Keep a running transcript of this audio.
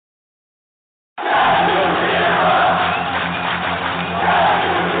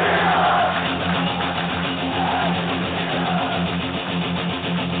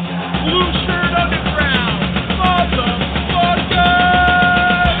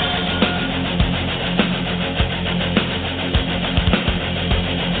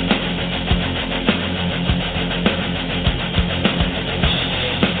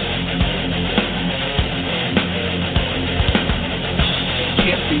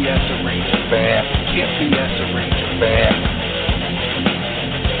GPS arranger bad. GPS arranger bad.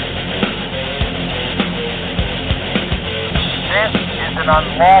 This is an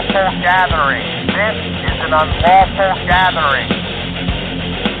unlawful gathering. This is an unlawful gathering.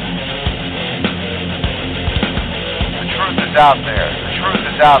 The truth is out there. The truth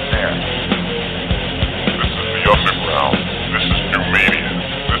is out there. This is the underground. This is new media.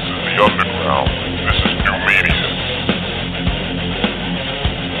 This is the underground. This is new media.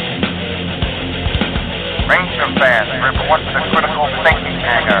 Ranger fans, report to the critical thinking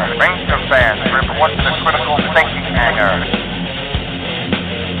hangar. Ranger fans, report to the critical thinking hangar.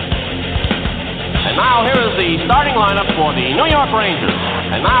 And now here is the starting lineup for the New York Rangers.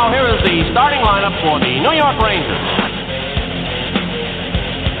 And now here is the starting lineup for the New York Rangers.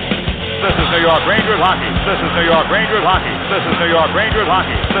 This is New York Rangers hockey. This is New York Rangers hockey. This is New York Rangers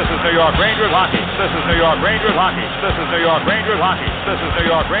hockey. This is New York Rangers hockey. This is New York Rangers hockey. This is New York Rangers hockey. This is New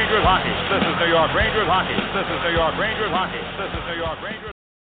York Rangers hockey. This is New York Rangers hockey. This is New York Rangers hockey. This is New York Rangers.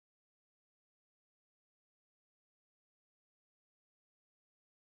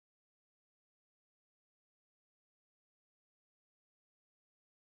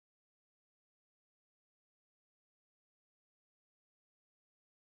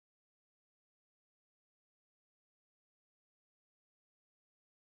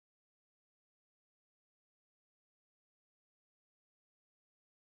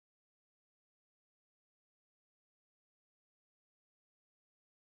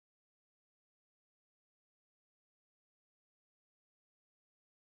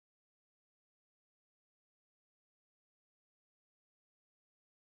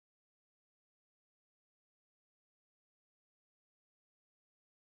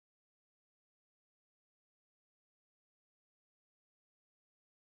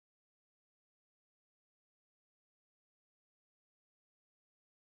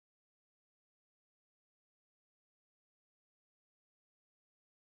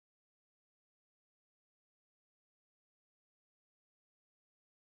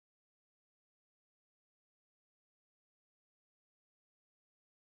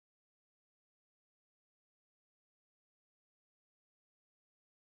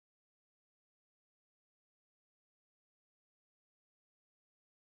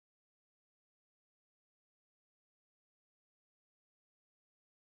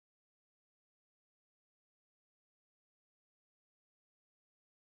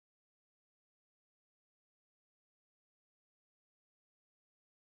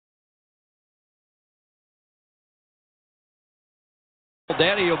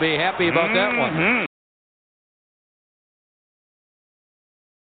 Danny will be happy about that one.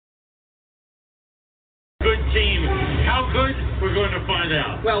 Good team. How good? We're going to find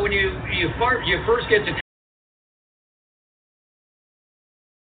out. Well, when you first get to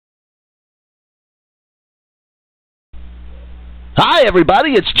Hi,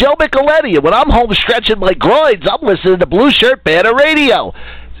 everybody. It's Joe Micheletti, and when I'm home stretching my groins, I'm listening to Blueshirt Banner Radio.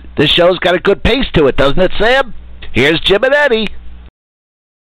 This show's got a good pace to it, doesn't it, Sam? Here's Jim and Eddie.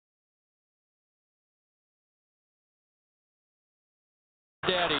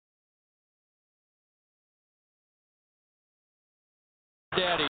 Daddy.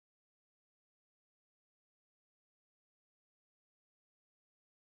 Daddy.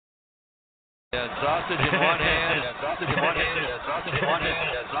 Sausage in one hand, sausage in one hand, sausage in one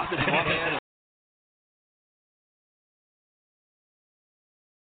hand, sausage in one hand.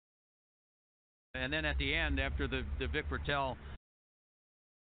 And then at the end, after the Vic Bertel.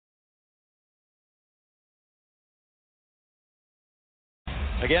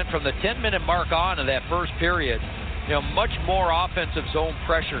 Again, from the 10-minute mark on of that first period, much more offensive zone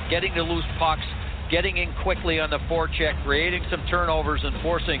pressure, getting to loose pucks, getting in quickly on the forecheck, creating some turnovers, and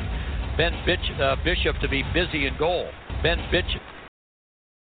forcing Ben Bishop to be busy in goal. Ben Bishop.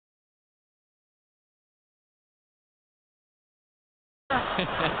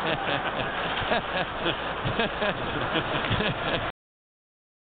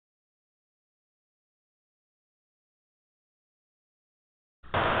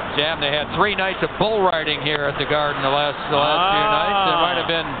 Sam, they had 3 nights of bull riding here at the Garden the last few nights. It might have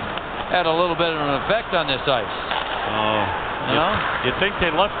had a little bit of an effect on this ice. You think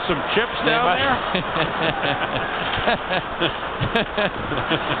they left some chips down there?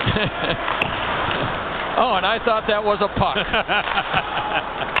 Oh, and I thought that was a puck.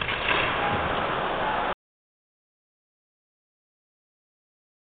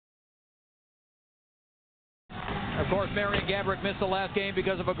 Of course, Marian Gaborik missed the last game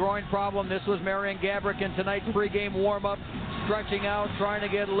because of a groin problem. This was Marian Gaborik in tonight's pregame warm-up, stretching out, trying to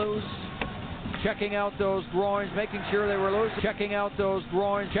get loose. checking out those groins, making sure they were loose, checking out those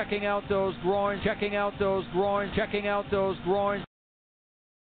groins, checking out those groins, checking out those groins, checking out those groins.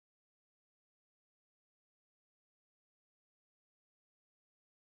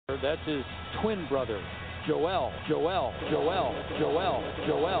 That's his twin brother, Joel.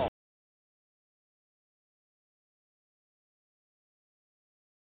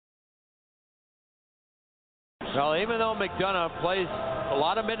 Well, even though McDonough plays a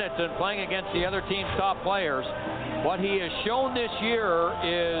lot of minutes and playing against the other team's top players, what he has shown this year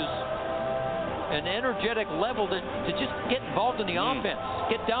is an energetic level to just get involved in the offense,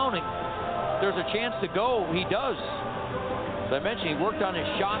 get down, and there's a chance to go. He does. As I mentioned, he worked on his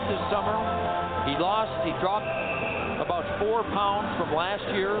shot this summer. He dropped about 4 pounds from last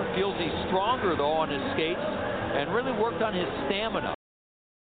year. Feels he's stronger, though, on his skates, and really worked on his stamina.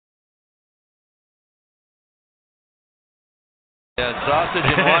 Sausage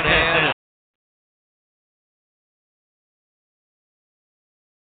in one hand.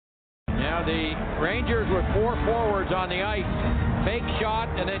 Now the Rangers with 4 forwards on the ice. Fake shot,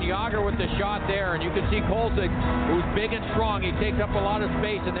 and then Yager with the shot there. And you can see Kolzig, who's big and strong. He takes up a lot of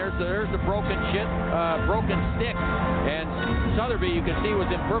space, and there's the broken stick. And Sotheby, you can see, was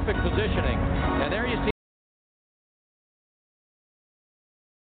in perfect positioning. And there you see.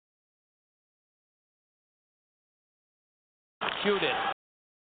 Shoot it.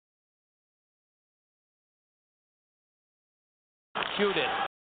 Shoot it.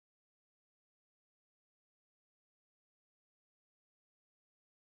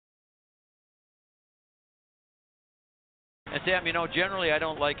 And Sam, you know, generally I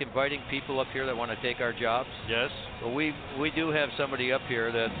don't like inviting people up here that want to take our jobs. Yes. But we do have somebody up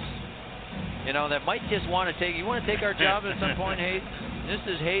here that's, you know, that might just want to take. You want to take our job at some point, Hayden? This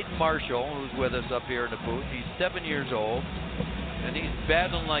is Hayden Marshall, who's with us up here in the booth. He's 7 years old, and he's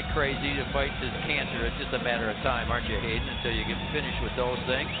battling like crazy to fight this cancer. It's just a matter of time, aren't you, Hayden, until you get finished with those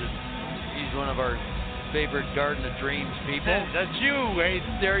things. He's one of our favorite Garden of Dreams people. That's you,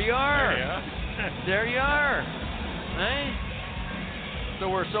 Hayden. There you are. There you are. Hey? So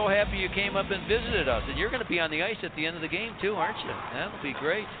we're so happy you came up and visited us. And you're going to be on the ice at the end of the game, too, aren't you? That'll be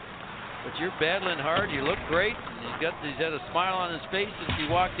great. But you're battling hard. You look great. And he's had a smile on his face since he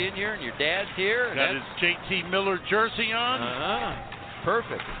walked in here, and your dad's here. Got his JT Miller jersey on.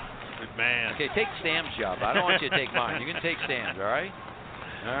 Perfect. Good man. Okay, take Sam's job. I don't want you to take mine. You can take Sam's, all right?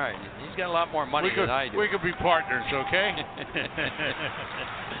 All right. He's got a lot more money than I do. We could be partners, okay?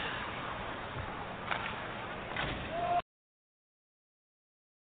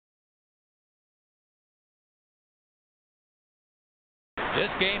 This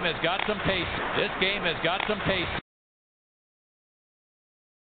game has got some pace. This game has got some pace.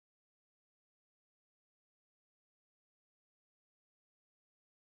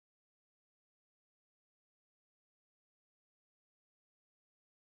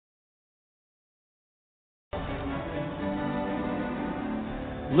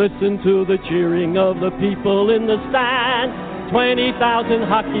 Listen to the cheering of the people in the stand. 20,000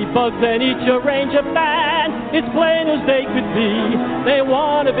 hockey bugs and each a Ranger fan. It's plain as they could be. They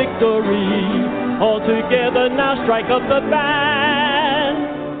want a victory. All together now strike up the band.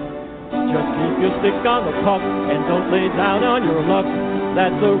 Just keep your stick on the puck and don't lay down on your luck.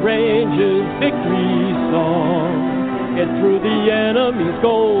 That's the Rangers' victory song. Get through the enemy's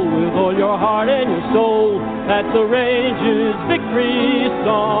goal with all your heart and your soul. That's the Rangers' victory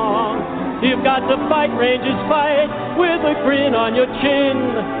song. You've got to fight, Rangers, fight, with a grin on your chin.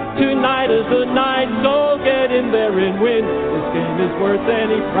 Tonight is the night, so get in there and win. This game is worth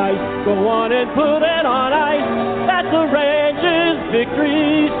any price. Go on and put it on ice. That's the Rangers'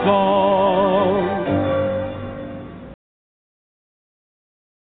 victory song.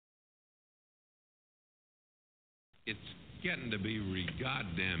 It's getting to be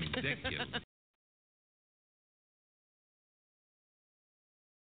goddamn ridiculous.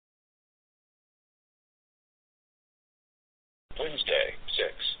 Wednesday,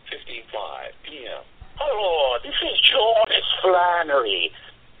 6:55 p.m. Hello, this is George Flannery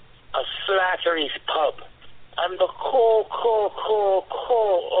of Flattery's Pub. I'm the co-owner.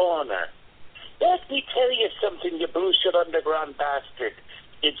 Let me tell you something, you Blueshirt underground bastard.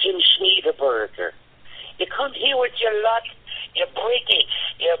 You Jim Schmiederberger. You come here with your lot, you break it,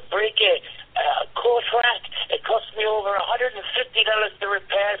 coat rack. It cost me over $150 to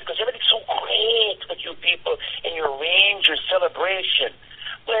repair because everything's so great with you people in your Ranger celebration.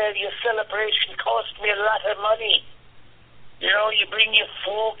 Well, your celebration cost me a lot of money. You know, you bring your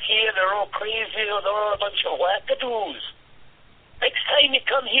folk here, they're all crazy, they're all a bunch of wackadoos. Next time you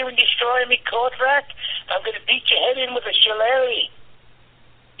come here and destroy me coat rack, I'm going to beat your head in with a shillelagh.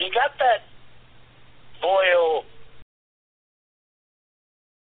 You got that? Boy, oh.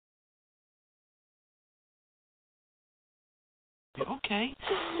 Okay.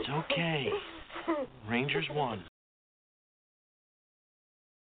 It's okay. Rangers won.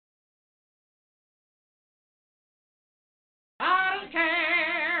 I don't care.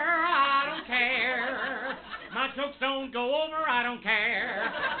 My jokes don't go over, I don't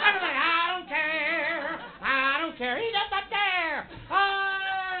care. I don't care. He does not care.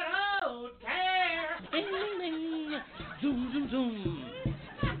 I don't care. Ding, ding, ding. Zoom, zoom, zoom.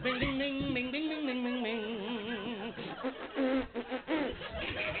 Ding, ding, ding, ding, ding, ding, ding, ding, ding.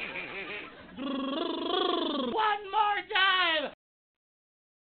 One more time.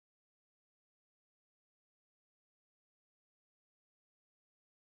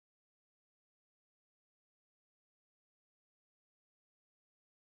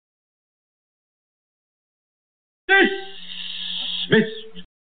 Dismissed.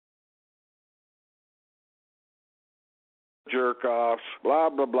 Jerk off, blah,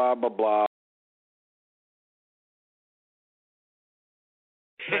 blah, blah, blah, blah.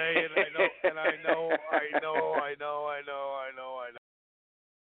 Say it, I know.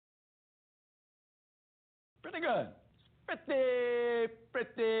 Pretty good.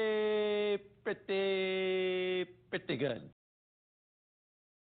 Pretty good.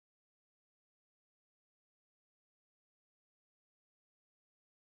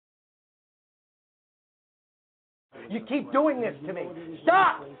 You keep doing this to me.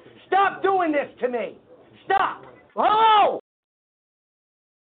 Stop! Stop doing this to me! Stop! Oh!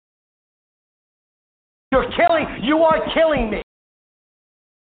 You are killing me!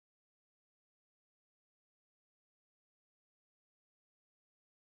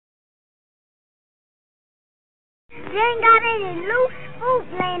 You ain't got any loose fruit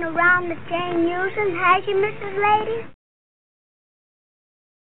laying around that you ain't using, has you, Mrs. Lady?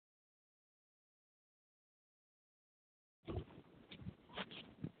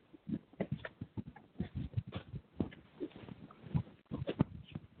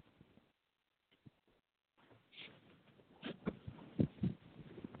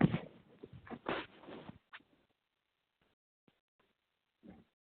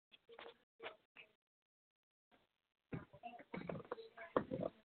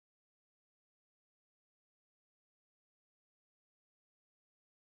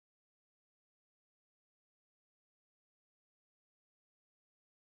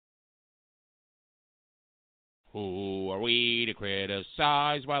 Who are we to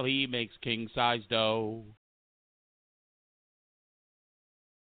criticize while he makes king-size dough?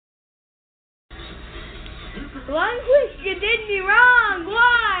 One wish you did me wrong.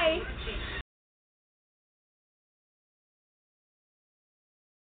 Why?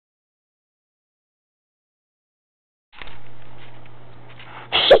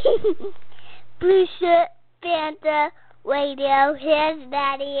 Blueshirt, Fanta, Radio, here's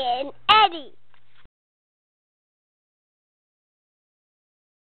Daddy and Eddie.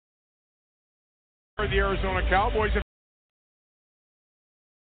 The Arizona Cowboys have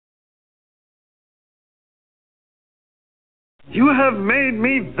You have made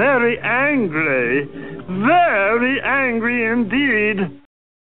me very angry indeed.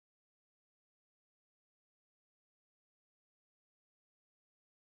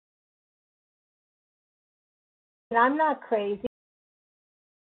 I'm not crazy.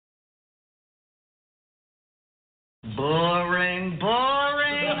 Boring.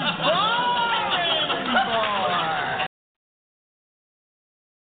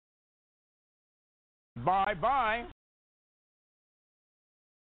 bye-bye.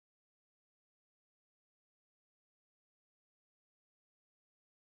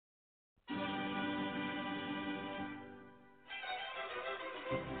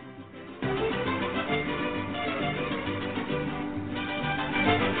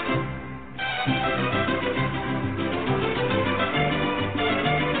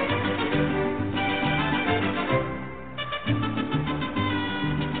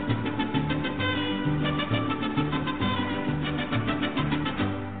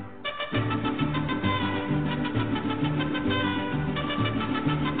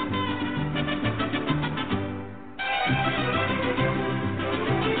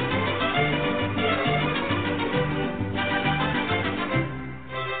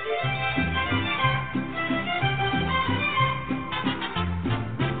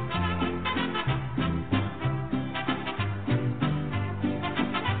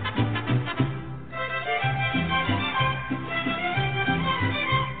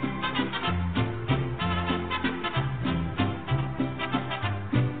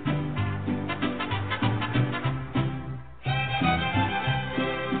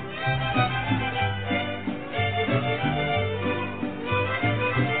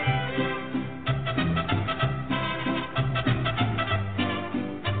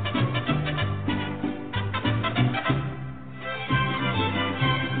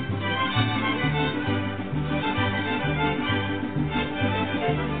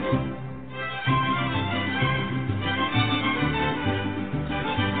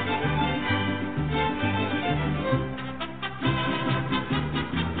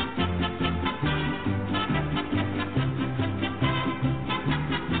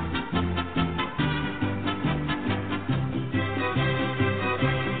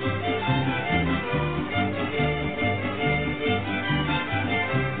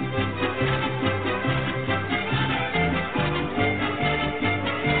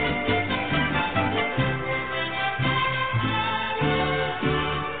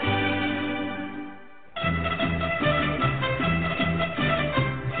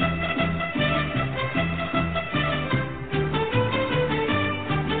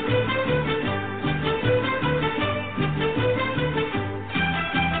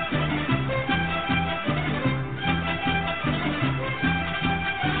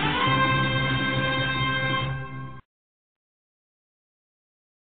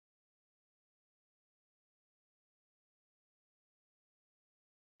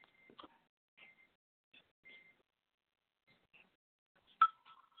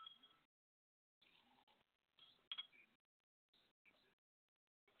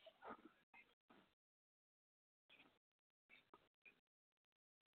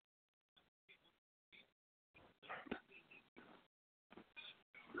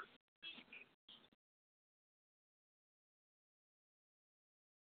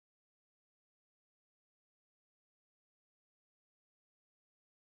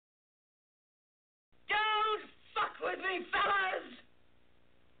 with me, fellas!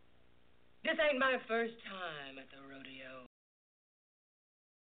 This ain't my first time at the rodeo.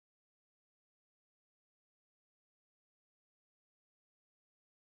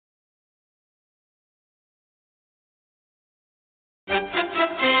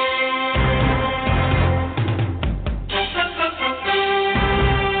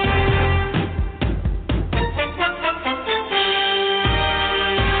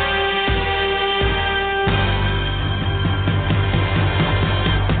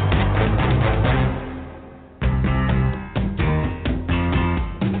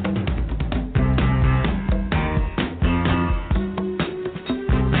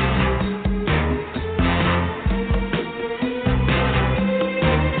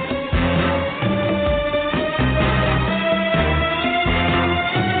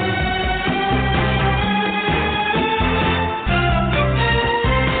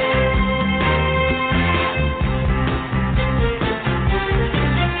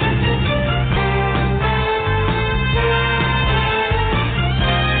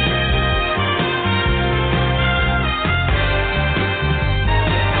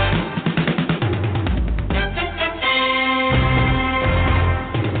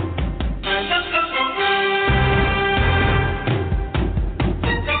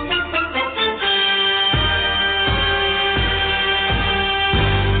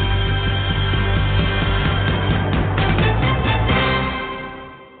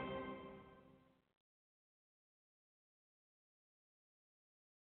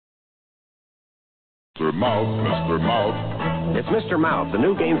 Mr. Mouth, Mr. Mouth. It's Mr. Mouth, the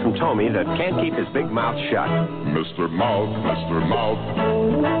new game from Tommy that can't keep his big mouth shut. Mr. Mouth, Mr. Mouth.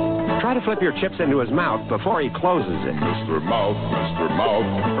 Try to flip your chips into his mouth before he closes it. Mr. Mouth, Mr.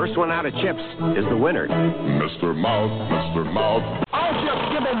 Mouth. First one out of chips is the winner. Mr. Mouth, Mr. Mouth. I'll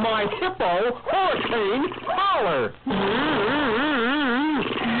just give him my hippo hurricane holler.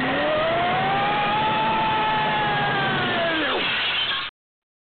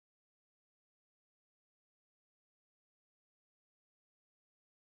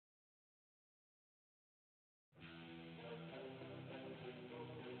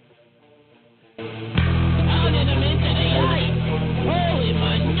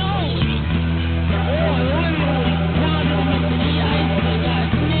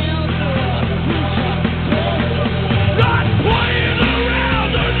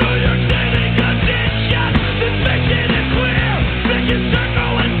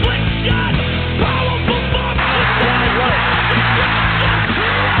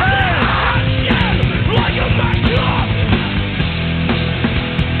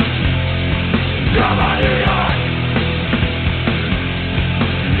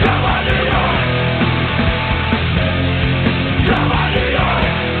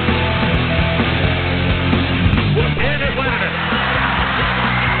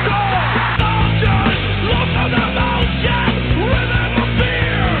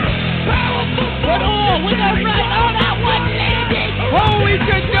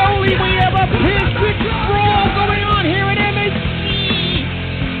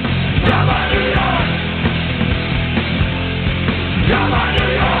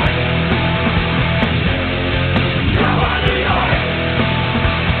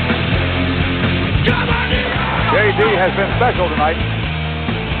 Has been special tonight. Too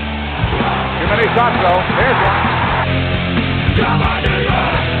many shots though. There's one.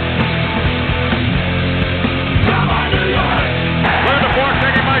 Look at the fork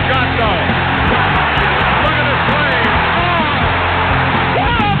taking my shot though. Look at this play. Oh!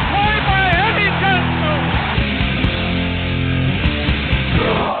 What a play by Eddie Johnson!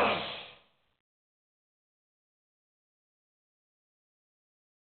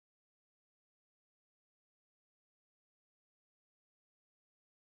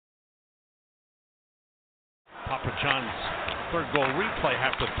 Papa John's third goal replay.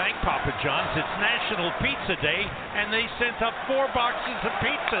 Have to thank Papa John's. It's National Pizza Day, and they sent up 4 boxes of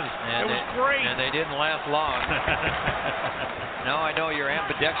pizzas. It was great. And they didn't last long. Now I know you're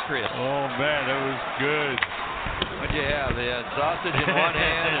ambidextrous. Oh, man, that was good. What'd you have? They had sausage in one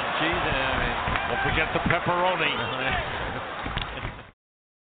hand and cheese in it. Don't forget the pepperoni.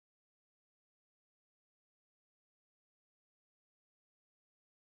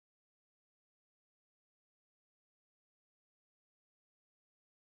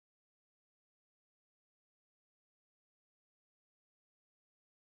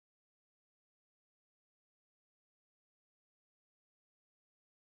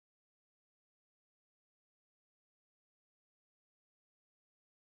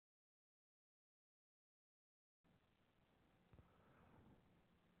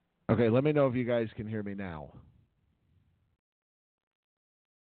 Okay, let me know if you guys can hear me now.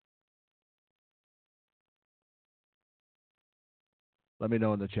 Let me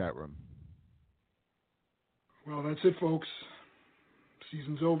know in the chat room. Well, that's it, folks.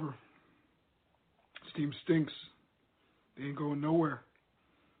 Season's over. This team stinks. They ain't going nowhere.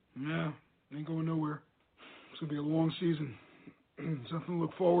 Yeah, they ain't going nowhere. It's going to be a long season. Something to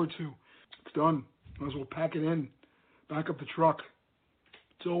look forward to. It's done. Might as well pack it in. Back up the truck.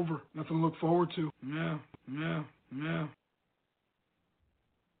 It's over. Nothing to look forward to. Yeah.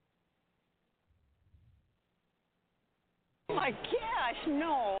 Oh my gosh,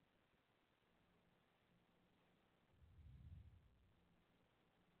 no.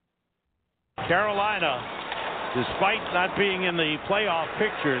 Carolina, despite not being in the playoff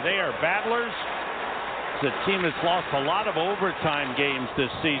picture, they are battlers. It's a team that's lost a lot of overtime games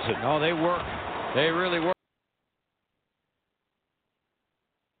this season. No, they work. They really work.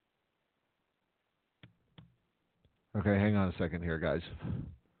 Okay, hang on a second here, guys.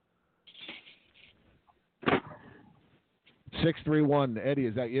 631, Eddie,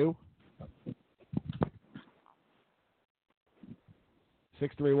 is that you?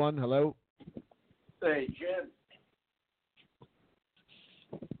 631, hello? Hey, Jim.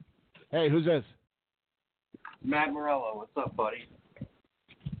 Hey, who's this? Matt Morello. What's up, buddy?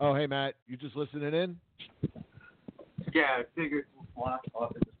 Oh, hey, Matt. You just listening in? Yeah, I figured block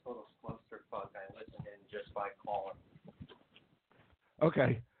off at this little clusterfuck. I listened in just by calling.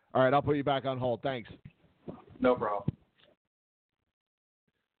 Okay. All right, I'll put you back on hold. Thanks. No problem.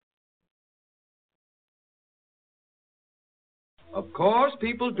 Of course,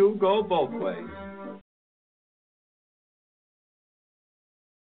 people do go both ways.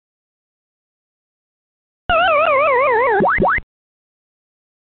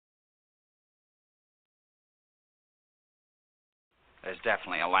 There's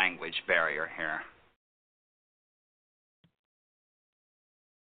definitely a language barrier here.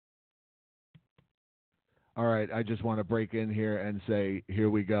 All right, I just want to break in here and say, here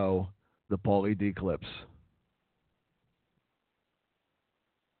we go, the Paulie D clips.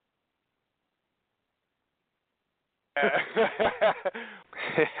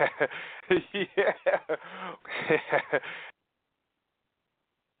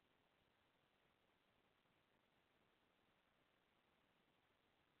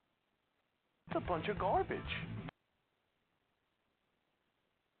 It's a bunch of garbage.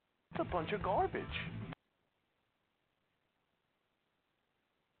 It's a bunch of garbage.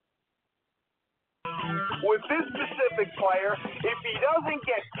 With this specific player, if he doesn't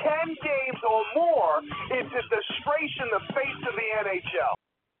get 10 games or more, it's a disgrace in the face of the NHL.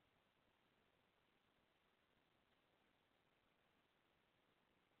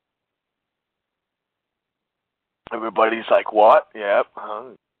 Everybody's like, what? Yep.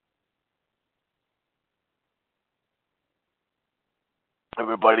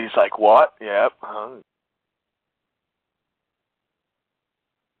 Everybody's like, what? Yep.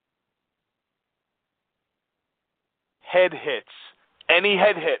 Head hits. Any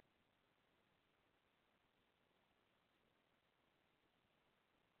head hit.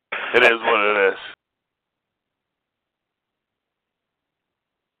 It is what it is.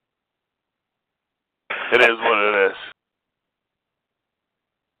 It is what it is.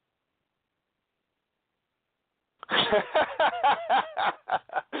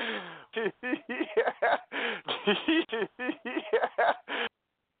 Yeah.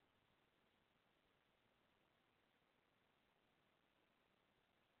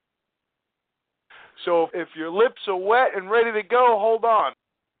 So if your lips are wet and ready to go, hold on.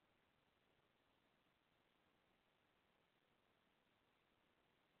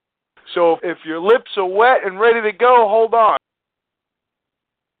 So if your lips are wet and ready to go, hold on.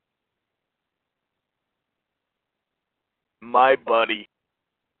 My buddy.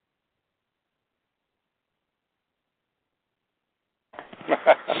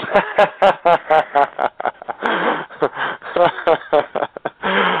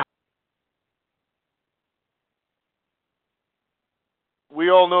 We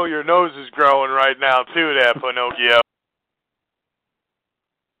all know your nose is growing right now, too, there, Pinocchio.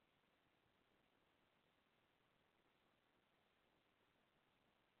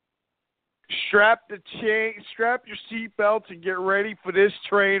 Strap your seatbelts and get ready for this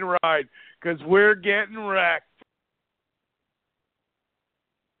train ride, because we're getting wrecked.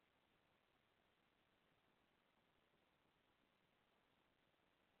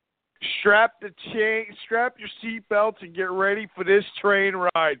 Strap your seatbelts and get ready for this train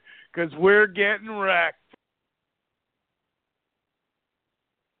ride, because we're getting wrecked.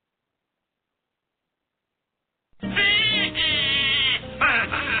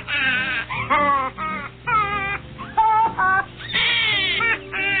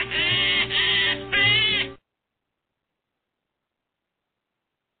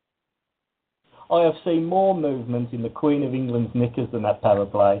 I have seen more movement in the Queen of England's knickers than that power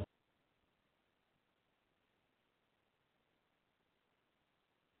play.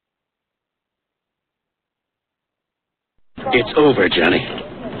 It's over, Johnny.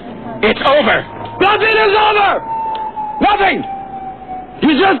 It's over! Nothing is over! Nothing!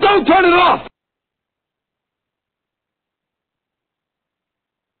 You just don't turn it off!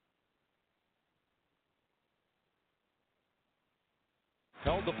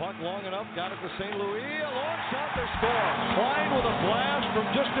 Held the puck long enough, got it to St. Louis. A long shot, they score. Klein with a blast from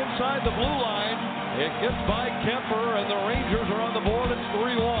just inside the blue line. It gets by Kemper, and the Rangers are on the board. It's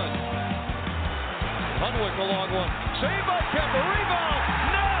 3-1. Hunwick a long one. Saved by Kemper. Rebound.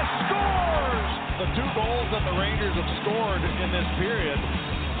 Ness scores! The 2 goals that the Rangers have scored in this period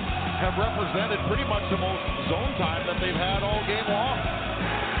have represented pretty much the most zone time that they've had all game long.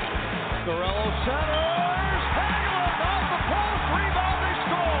 Scarello centers. Hagelin off the post. Rebound. They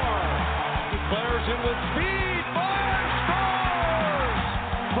score. Duclair's in with speed. Fire scores.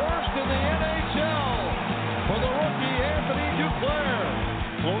 First in the NHL for the rookie Anthony Duclair.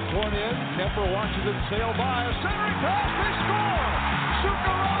 Floats one in. Kemper watches it sail by. A centering pass. They score.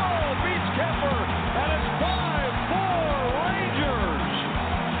 Zuccarello beats Kemper, and it's 5-4 Rangers.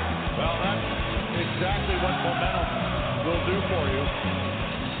 Well, that's exactly what momentum will do for you.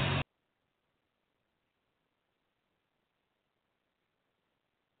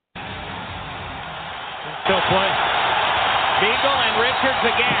 Still play. Beagle and Richards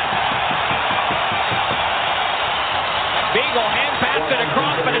again. Beagle hand passed it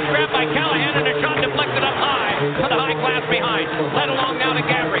across, but it's grabbed by Callahan, and a shot deflected up high for the high class behind. Led along now to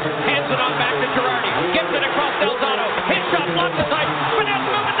Gabrick. Hands it on back to Girardi. Gives it across Delzato. His shot blocked aside. Finesse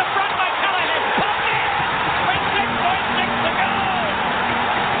move at the front by Callahan. Pumped in with 6.6 to go.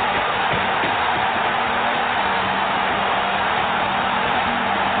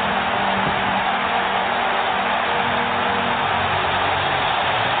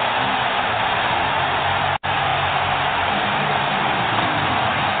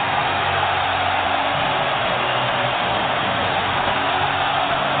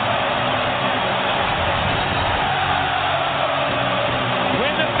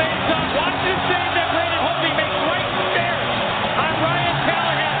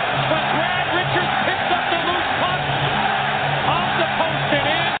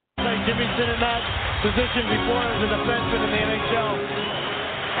 Position before as a defenseman in the NHL.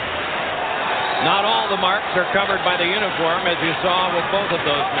 Not all the marks are covered by the uniform, as you saw with both of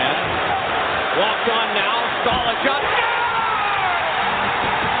those men. Walked on now, stall a shot.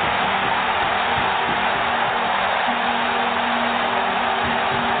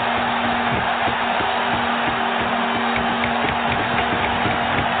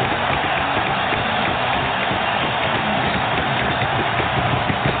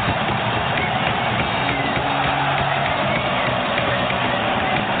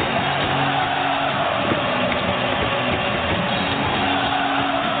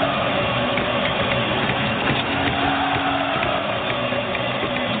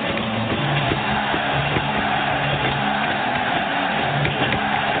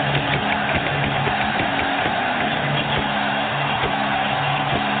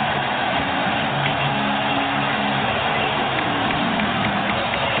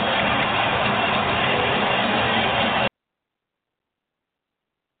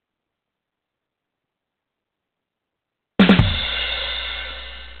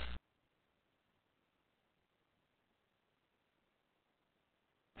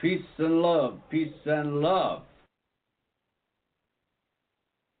 Peace and love, peace and love.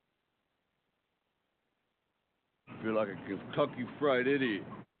 I feel like a Kentucky Fried Idiot.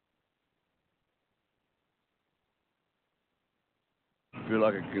 I feel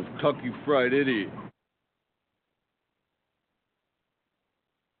like a Kentucky Fried Idiot.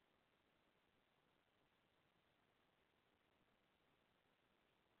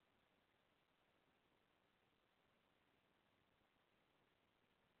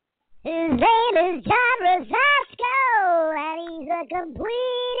 His name is John Rosasco, and he's a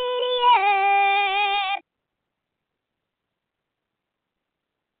complete idiot.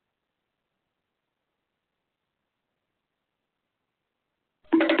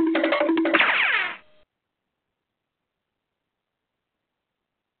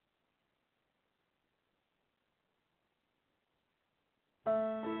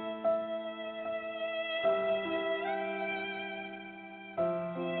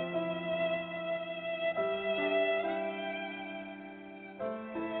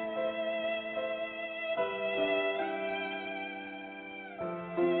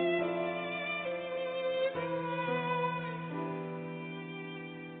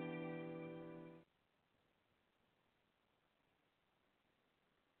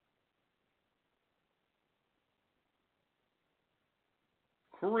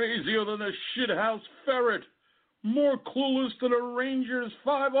 crazier than a shithouse ferret, more clueless than a Rangers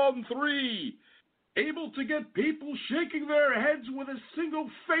 5-on-3, able to get people shaking their heads with a single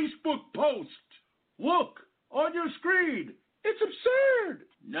Facebook post. Look, on your screen, it's absurd.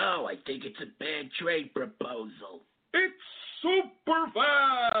 No, I think it's a bad trade proposal. It's super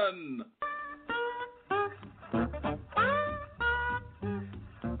fun.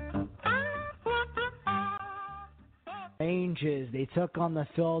 Rangers, they took on the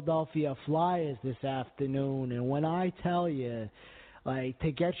Philadelphia Flyers this afternoon, and when I tell you, like,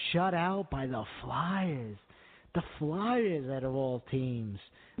 to get shut out by the Flyers out of all teams,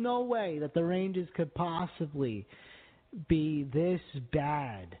 no way that the Rangers could possibly be this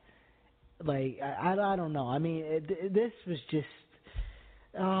bad. Like, I don't know. I mean, this was just,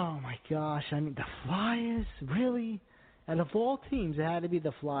 oh my gosh. I mean, the Flyers, really? Out of all teams, it had to be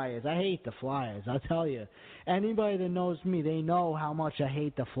the Flyers. I hate the Flyers, I'll tell you. Anybody that knows me, they know how much I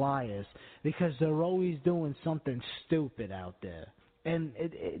hate the Flyers because they're always doing something stupid out there. And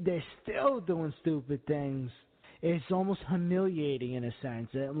they're still doing stupid things. It's almost humiliating in a sense.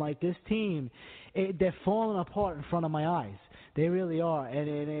 And like this team, they're falling apart in front of my eyes. They really are. And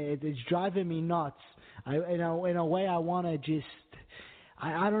it's driving me nuts. In a way, I want to just...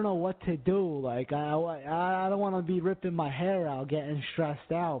 I don't know what to do. Like, I don't want to be ripping my hair out, getting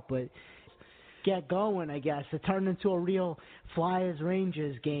stressed out, but get going, I guess. It turned into a real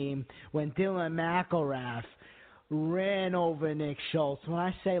Flyers-Rangers game when Dylan McIlrath ran over Nick Schultz. When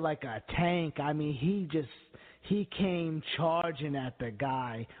I say like a tank, I mean he came charging at the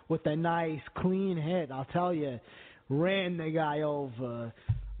guy with a nice, clean hit. I'll tell you, ran the guy over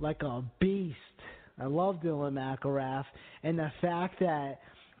like a beast. I love Dylan McIlrath, and the fact that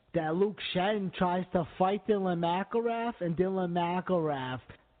Luke Shen tries to fight Dylan McIlrath, and Dylan McIlrath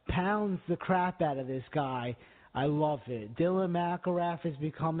pounds the crap out of this guy. I love it. Dylan McIlrath is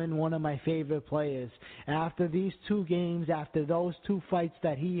becoming one of my favorite players. After these two games, after those two fights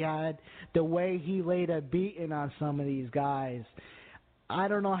that he had, the way he laid a beating on some of these guys, I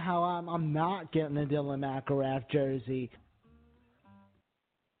don't know how I'm not getting a Dylan McIlrath jersey.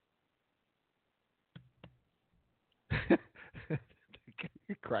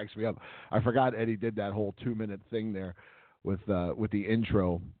 It cracks me up. I forgot Eddie did that whole 2-minute thing there with the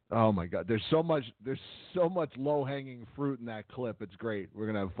intro. Oh my God, there's so much low-hanging fruit in that clip. It's great. We're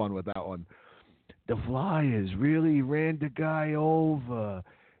gonna have fun with that one. The Flyers really ran the guy over.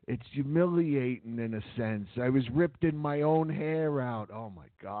 It's humiliating in a sense. I was ripped in my own hair out. Oh my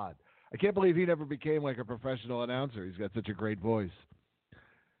God, I can't believe he never became like a professional announcer. He's got such a great voice.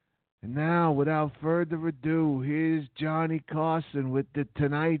 And now, without further ado, here's Johnny Carson with The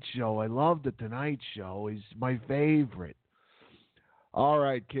Tonight Show. I love The Tonight Show. He's my favorite. All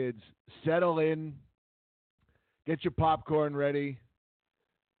right, kids, settle in. Get your popcorn ready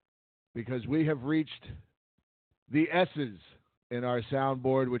because we have reached the S's in our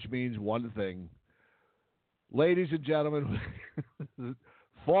soundboard, which means one thing. Ladies and gentlemen,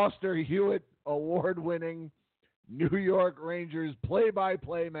 Foster Hewitt award-winning New York Rangers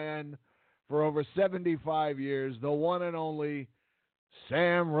play-by-play man for over 75 years, the one and only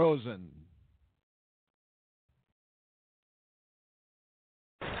Sam Rosen.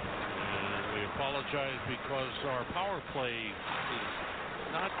 And we apologize because our power play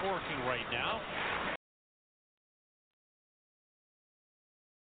is not working right now.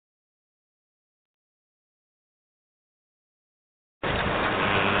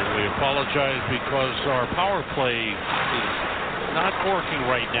 Apologize because our power play is not working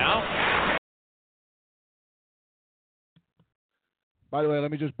right now. By the way, let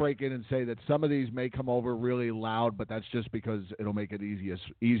me just break in and say that some of these may come over really loud, but that's just because it'll make it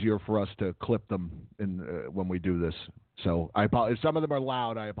easier for us to clip them when we do this. So if some of them are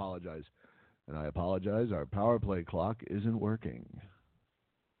loud, I apologize. And I apologize, our power play clock isn't working.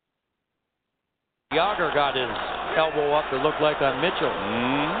 Yager got his elbow up to look like on Mitchell.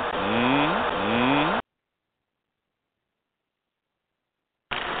 I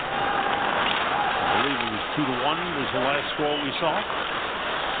believe it was 2-1 was the last score we saw.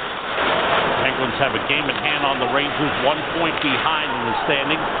 Penguins have a game at hand on the Rangers, 1 point behind in the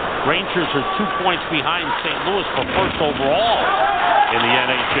standing. Rangers are 2 points behind St. Louis for first overall in the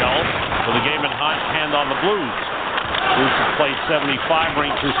NHL with a game at hand on the Blues. Blues have played 75,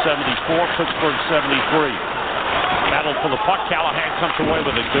 Rangers 74, Pittsburgh 73. Battle for the puck. Callahan comes away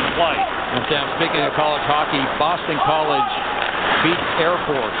with a good play. And Sam, speaking of college hockey, Boston College beat Air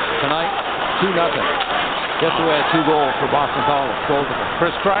Force tonight 2-0. Guess who had 2 goals for Boston College?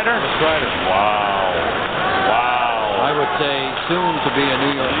 Chris Kreider? Chris Kreider. Wow. I would say soon to be a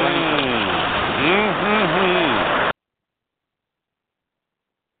New York Ranger.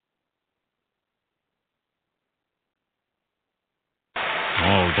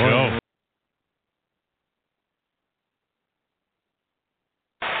 Joe.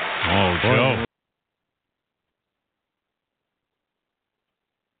 Oh, Joe.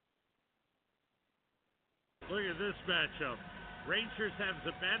 Look at this matchup. Rangers have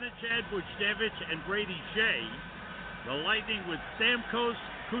Zibanejad, Buchnevich, and Brady Shea. The Lightning with Stamkos,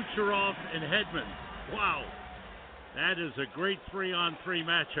 Kucherov, and Hedman. Wow. That is a great 3-on-3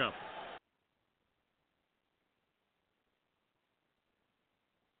 matchup.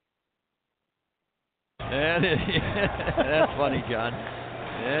 That is, that's funny, John.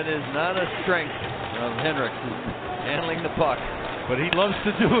 That is not a strength of Hendricks handling the puck. But he loves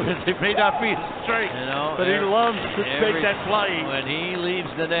to do it. It may not be his strength, but he loves to take that play. When he leaves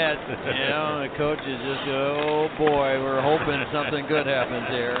the net, the coach is just, oh boy, we're hoping something good happens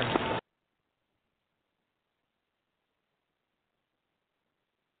here.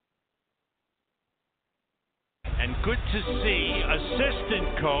 And good to see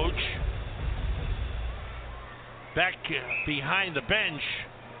assistant coach back behind the bench.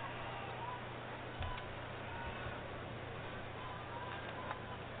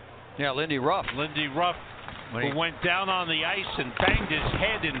 Yeah, Lindy Ruff. Who went down on the ice and banged his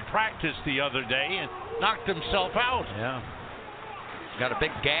head in practice the other day and knocked himself out. Yeah. Got a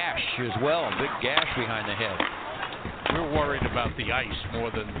big gash as well, a big gash behind the head. We're worried about the ice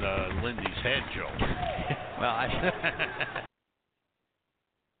more than Lindy's head, Joe. Well,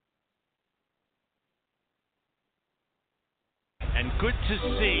 And good to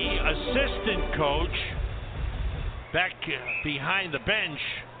see assistant coach back behind the bench.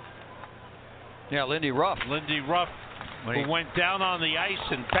 Yeah, Lindy Ruff. Who went down on the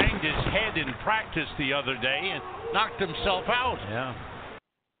ice and banged his head in practice the other day and knocked himself out. Yeah.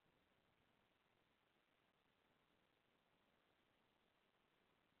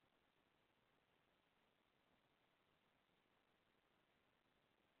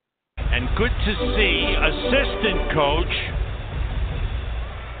 And good to see assistant coach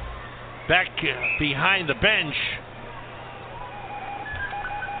back behind the bench.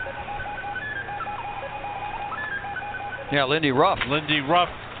 Yeah, Lindy Ruff.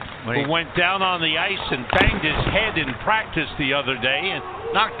 Who went down on the ice and banged his head in practice the other day and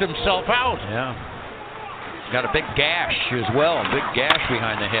knocked himself out. Yeah. Got a big gash as well, a big gash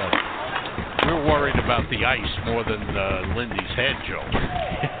behind the head. We're worried about the ice more than Lindy's head, Joe.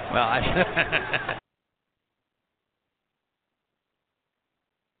 Well,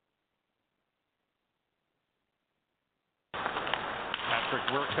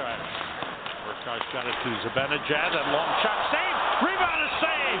 Patrick Urquhart's got it to Zibanejad, and long shot save. Rebound is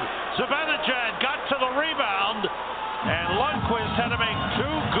saved. Zibanejad got to the rebound, and Lundqvist had to make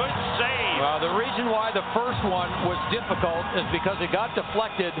two good saves. Well, the reason why the first one was difficult is because it got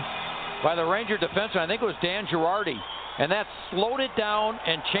deflected by the Ranger defenseman. I think it was Dan Girardi. And that slowed it down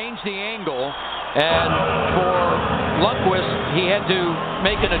and changed the angle. And for Lundqvist, he had to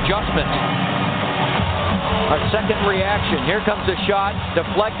make an adjustment. A second reaction. Here comes the shot.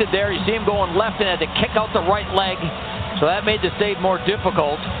 Deflected there. You see him going left and had to kick out the right leg. So that made the save more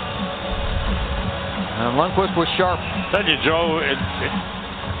difficult. And Lundqvist was sharp. Tell you, Joe,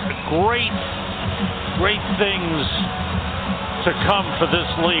 great things to come for this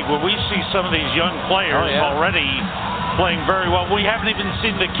league. When we see some of these young players already playing very well. We haven't even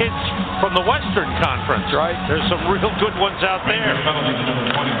seen the kids from the Western Conference. Right. There's some real good ones out there.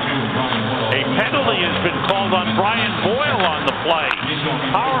 A penalty has been called on Brian Boyle on the play.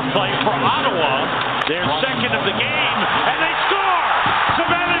 Power play for Ottawa. Their second of the game, and they score!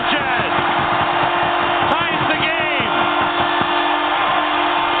 Zibanejad ties the game.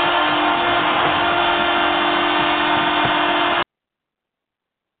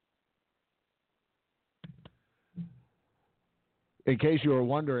 In case you were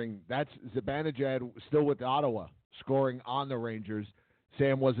wondering, that's Zibanejad still with Ottawa, scoring on the Rangers.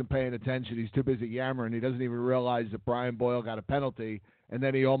 Sam wasn't paying attention. He's too busy yammering. He doesn't even realize that Brian Boyle got a penalty, and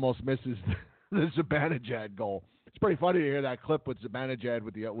then he almost misses the Zibanejad goal. It's pretty funny to hear that clip with Zibanejad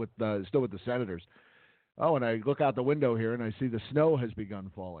still with the Senators. Oh, and I look out the window here, and I see the snow has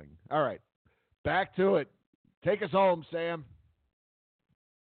begun falling. All right, back to it. Take us home, Sam.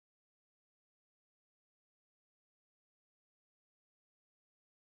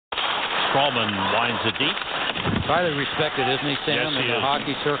 Strawman winds it deep. Highly respected, isn't he, Sam, yes, in the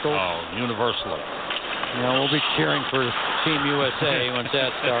hockey circle? Oh, universally. You know, we'll be cheering for Team USA once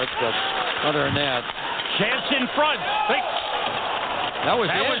that starts, but other than that. Chance in front. That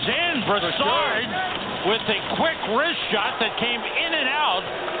was in. Brassard with a quick wrist shot that came in and out,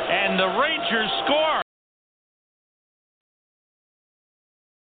 and the Rangers score.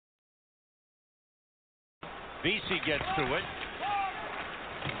 BC gets to it.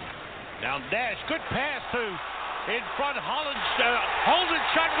 Now Nash, good pass to in front. Holden's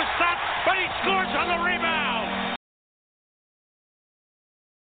shot was stopped, but he scores on the rebound.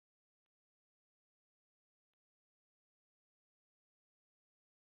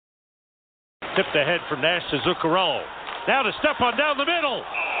 Tipped ahead for Nash to Zuccarello. Now to step on down the middle.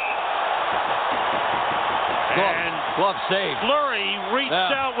 Glove save. Fleury reached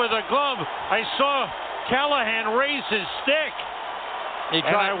out with a glove. I saw Callahan raise his stick. And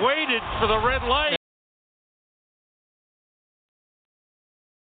I waited for the red light.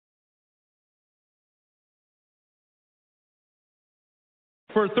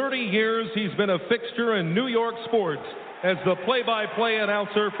 For 30 years, he's been a fixture in New York sports as the play-by-play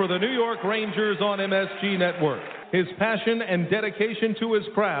announcer for the New York Rangers on MSG Network. His passion and dedication to his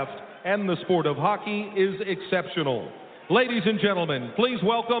craft and the sport of hockey is exceptional. Ladies and gentlemen, please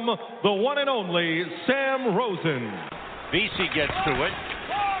welcome the one and only Sam Rosen. BC gets to it.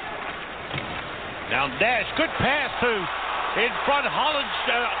 Now Nash, good pass to in front.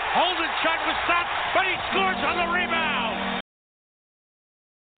 Holden's shot was stopped, but he scores on the rebound.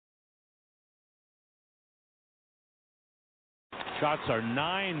 Shots are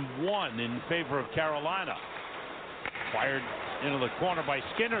 9-1 in favor of Carolina. Fired into the corner by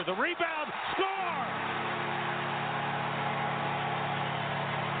Skinner. The rebound, score!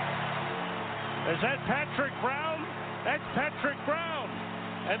 Is that Patrick Brown? That's Patrick Brown.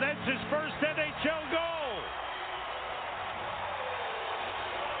 And that's his first NHL goal.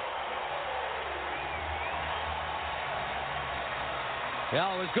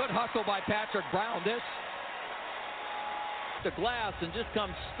 Yeah, it was good hustle by Patrick Brown. This the glass and just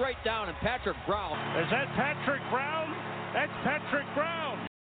comes straight down, and Patrick Brown. Is that Patrick Brown? That's Patrick Brown.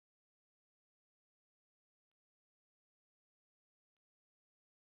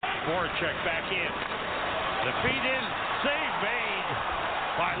 Voracek back in. The feed in, save made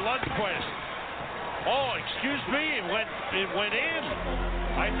by Lundqvist. Oh, excuse me, it went in.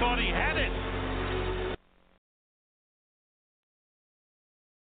 I thought he had it.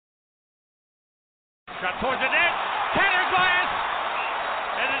 Shot towards the net. Tanner Glass!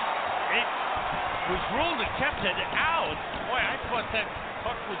 And it was ruled and kept it out. Boy, I thought that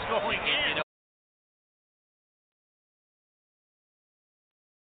puck was going in.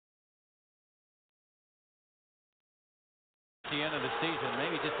 The end of the season,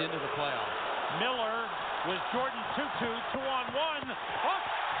 maybe just into the playoffs. Miller with Jordan 2-2, 2-on-1. Oh,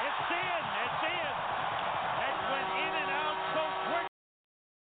 it's in, it's in. That went in and out so quick.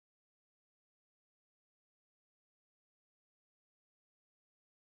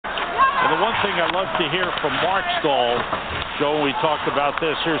 And the one thing I love to hear from Mark Stahl, Joe, we talked about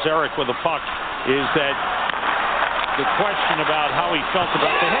this, here's Eric with the puck, is that the question about how he felt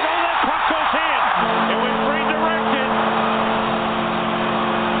about the hit. Oh, that puck goes in. It was redirected.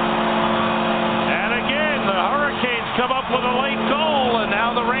 And again, the Hurricanes come up with a late goal, and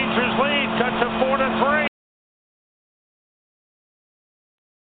now the Rangers lead, cut to 4-3.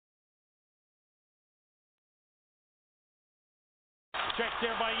 Check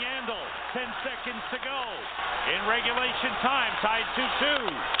there by Yandel. 10 seconds to go. In regulation time, tied 2-2.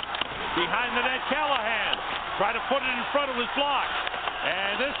 Behind the net, Callahan. Try to put it in front of his block.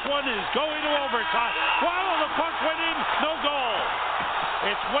 And this one is going to overtime. Wow, the puck went in. No goal.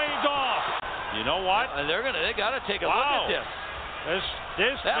 It's waved off. You know what? They got to take a look at this.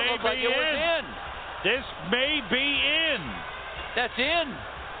 This that may looked be like it was in. This may be in. That's in.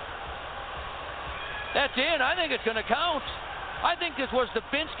 That's in. I think it's going to count. I think this was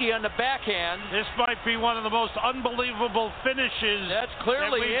Dubinsky on the backhand. This might be one of the most unbelievable finishes That's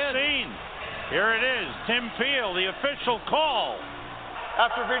clearly that we've seen. Here it is, Tim Peel, the official call.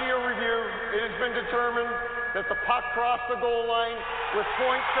 After video review, it has been determined that the puck crossed the goal line with 1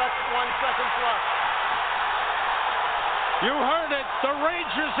 second left. You heard it. The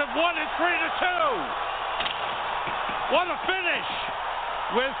Rangers have won it 3-2. What a finish.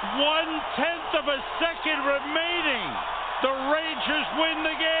 With 1/10 of a second remaining. The Rangers win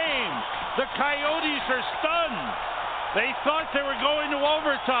the game. The Coyotes are stunned. They thought they were going to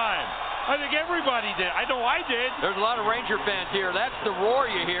overtime. I think everybody did. I know I did. There's a lot of Ranger fans here. That's the roar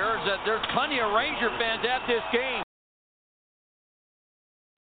you hear, is that there's plenty of Ranger fans at this game.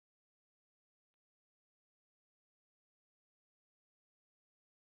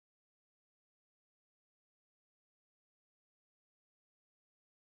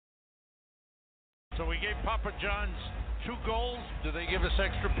 So we gave Papa John's 2 goals. Do they give us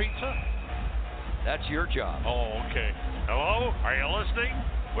extra pizza? That's your job. Oh, okay. Hello? Are you listening?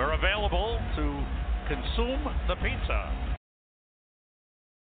 We're available to consume the pizza.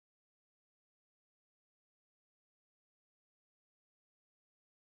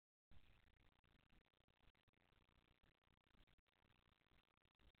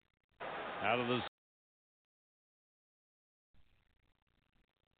 Out of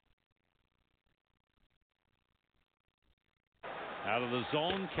the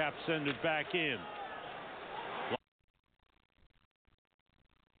zone, Cap send it back in.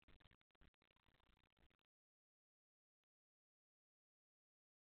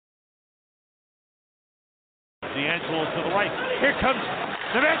 D'Angelo to the right. Here comes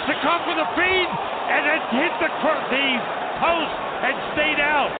Nemechnikov with a feed, and it hit the post and stayed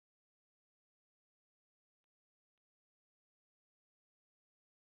out.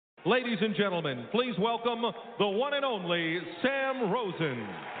 Ladies and gentlemen, please welcome the one and only Sam Rosen.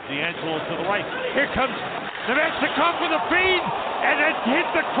 D'Angelo to the right. Here comes Nemechnikov with a feed, and it hit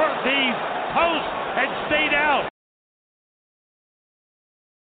the post and stayed out.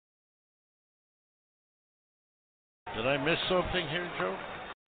 Did I miss something here, Joe?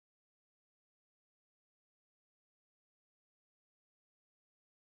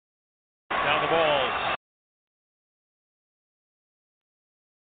 Down the balls.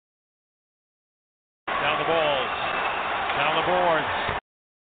 Down the balls. Down the boards.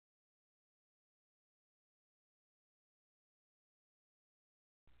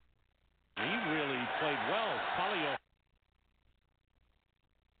 He really played well. Polio.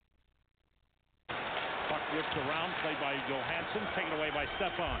 Puck whipped around, played by Johansson, taken away by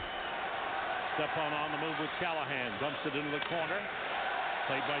Stepan. Stepan on the move with Callahan, dumps it into the corner.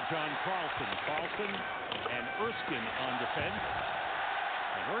 Played by John Carlson. Carlson and Erskine on defense.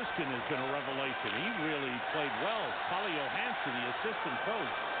 And Erskine has been a revelation. He really played well. Polly Johansson, the assistant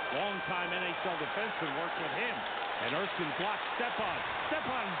coach, longtime NHL defenseman, worked with him. And Erskine blocked Stepan.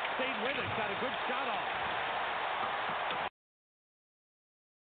 Stepan stayed with it, got a good shot off.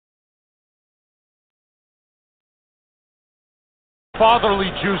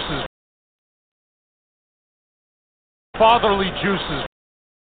 Fatherly juices. Fatherly juices.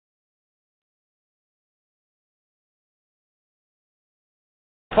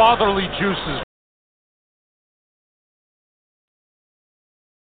 Fatherly juices.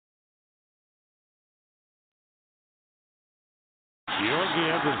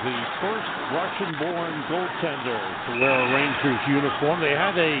 Georgiev is the first Russian-born goaltender to wear a Rangers uniform. They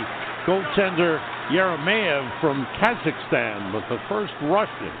had a goaltender, Yeremaev, from Kazakhstan, but the first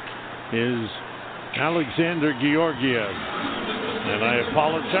Russian is Alexander Georgiev. And I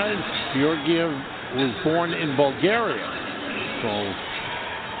apologize, Georgiev was born in Bulgaria, so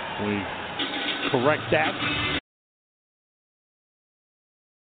we correct that.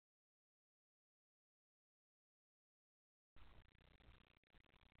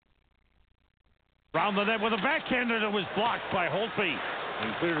 Round the net with a backhander that was blocked by Holtby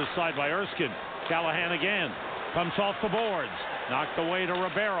and cleared aside by Erskine. Callahan again comes off the boards, knocked away to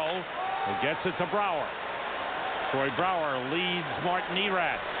Ribeiro, who gets it to Brouwer. Troy Brouwer leads Martin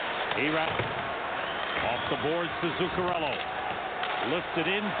Erat. Erat off the boards to Zuccarello. Lifted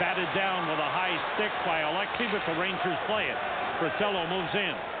in, batted down with a high stick by Alexi, but the Rangers play it. Fratello moves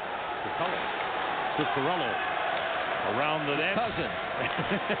in. Zuccarello around the net. Cousin.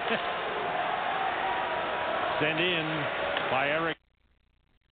 Sent in by Eric.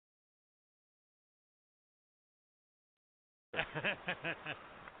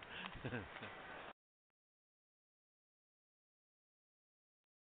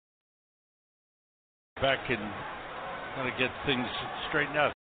 Back and try to get things straightened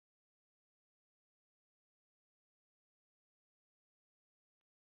out.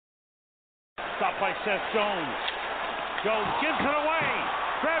 Stopped by Seth Jones. Jones gives it away.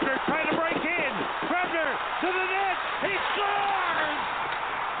 Grabner trying to break in. Grabner to the net. He scores!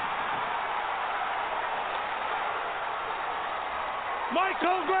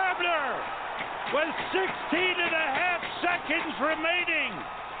 Michael Grabner with 16 and a half seconds remaining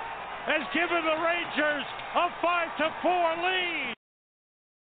has given the Rangers a 5-4 lead.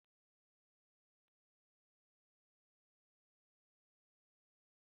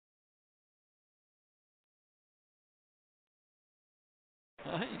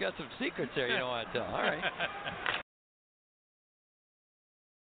 You got some secrets there you don't want to tell. All right.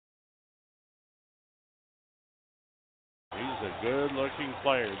 He's a good-looking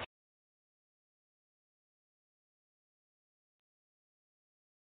player.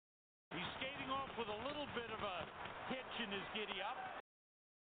 He's skating off with a little bit of a hitch in his giddy-up.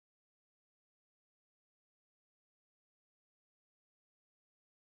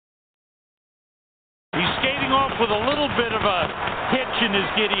 He's skating off with a little bit of a hitch in his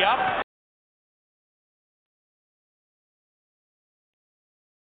giddy-up.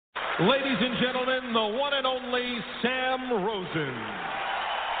 Ladies and gentlemen, the one and only Sam Rosen.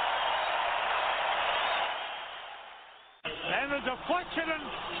 And the deflection and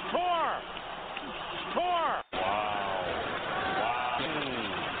score.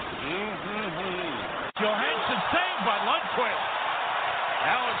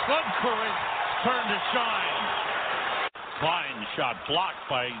 Lundqvist turn to shine. Fine shot blocked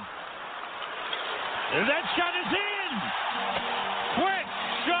by... And that shot is in! Quick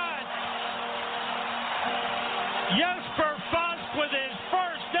shot! Jesper Fast with his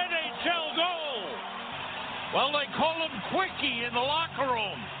first NHL goal! Well, they call him Quickie in the locker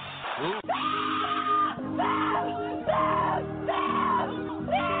room.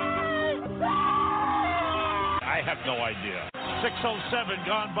 I have no idea. 6:07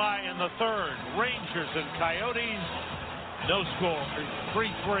 gone by in the third. Rangers and Coyotes, no score.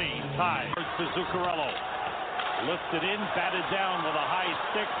 3-3 tie. To Zuccarello. Lifted in, batted down with a high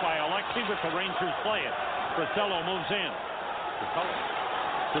stick by Alexi, but the Rangers play it. Fratello moves in.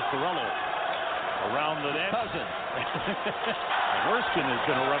 Zuccarello around the net. Werskin has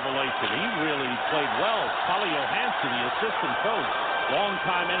been a revelation. He really played well. Kalle Johansson, the assistant coach,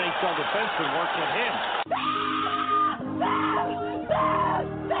 longtime NHL defenseman, worked with him.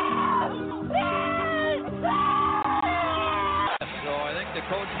 So I think the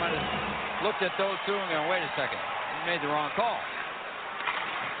coach might have looked at those two and gone, wait a second, he made the wrong call.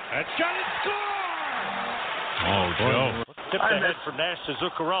 That shot and score! Oh, Joe. Tipped ahead from Nash to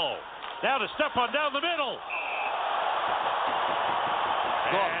Zuccarello. Now to Stepan down the middle.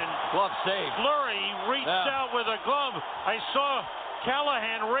 Glove save. Fleury reached out with a glove. I saw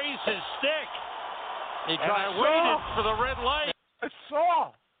Callahan raise his stick. He and I waited for the red light. I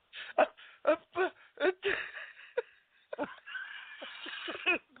saw.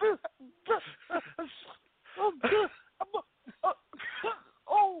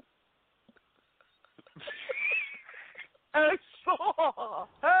 Oh. I saw.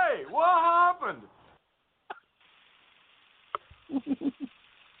 Hey, what happened?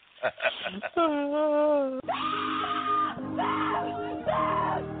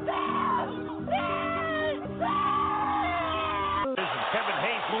 Kevin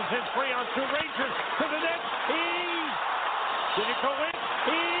Hayes moves his free on two Rangers to the net. Did it go in?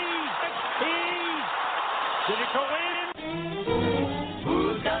 Did it go in?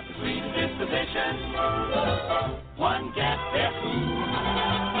 Who's got the sweet disposition? One gets it.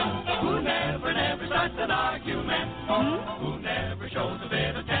 Who never starts an argument? Who never shows a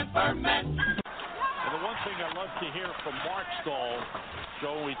bit of temperament? And the one thing I love to hear from Mark Stahl,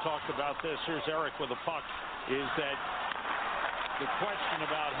 Joe, we talked about this, here's Eric with the puck, is that the question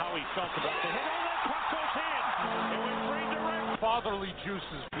about how he felt about the hit. Oh, that puck goes in! It went redirect. Fatherly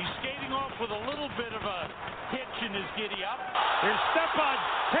juices. He's skating off with a little bit of a hitch in his giddy up. Here's Stepan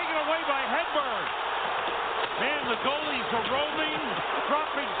taken away by Hedberg. Man, the goalies are roaming,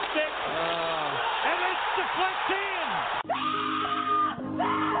 dropping stick, and it's deflected in.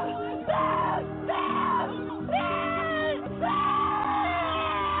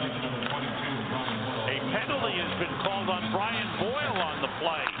 A penalty has been called on Brian Boyle on the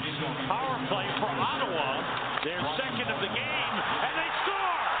play. Power play for Ottawa, their second of the game, and they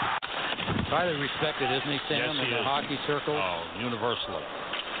score! Highly respected, isn't he, Sam, yes, in the hockey circle? Oh, universally.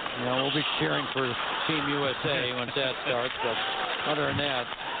 You know, we'll be cheering for Team USA once that starts, but other than that...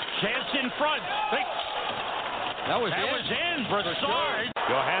 Chance in front. That was in for the Sarge.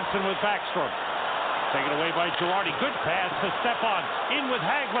 Johansson with Backstrom. Taken away by Girardi. Good pass to Stepan. In with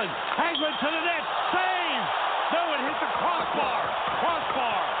Hagelin. Hagelin to the net. Save! No, it hit the crossbar.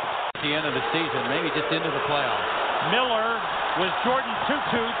 The end of the season, maybe just into the playoffs. Miller with Jordan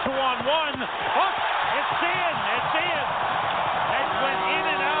Tutu, 2-on-1. Oh, it's in. That went in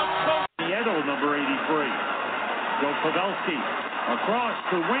and out. Nieto, number 83. Joe Pavelski across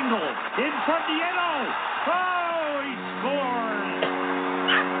to Wingle. In from Nieto. Oh, he scores.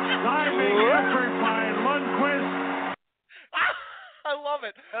 Diving effort by Lundqvist. I love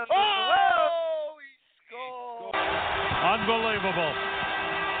it. Oh, he scored. Unbelievable.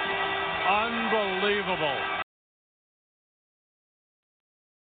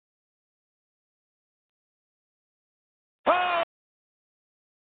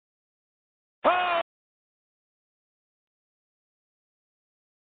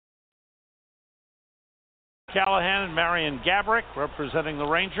 Callahan and Marian Gaborik representing the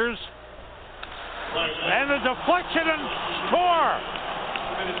Rangers. And the deflection and score.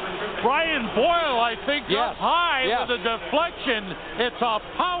 Brian Boyle, I think, up high with the deflection. It's a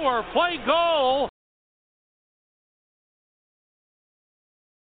power play goal.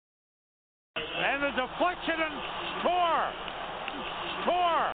 And the deflection and score.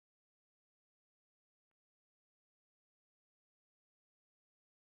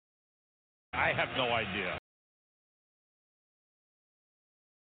 I have no idea.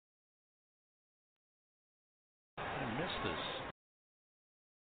 I missed this.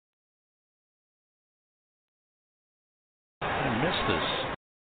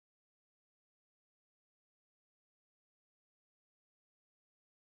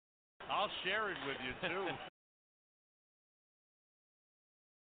 I'll share it with you, too.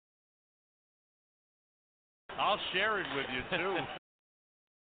 I'll share it with you, too.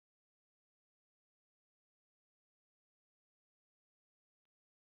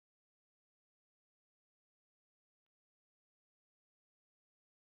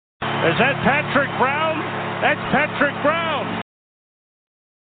 Is that Patrick Brown? That's Patrick Brown.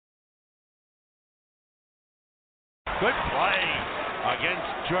 Good play against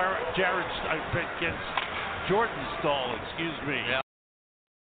against Jordan Stahl, excuse me. Yeah.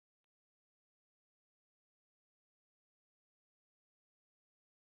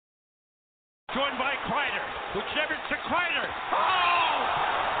 Joined by Kreider. Buchnevich to Kreider. Oh!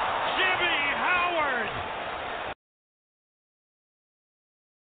 Jimmy Howard!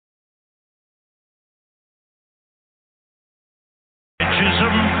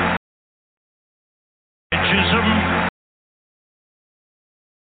 Chisholm.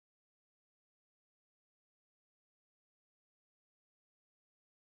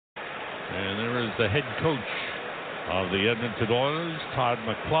 And there is the head coach of the Edmonton Oilers, Todd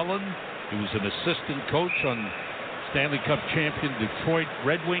McClellan. He was an assistant coach on Stanley Cup champion Detroit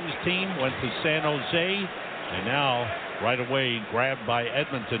Red Wings team, went to San Jose, and now right away grabbed by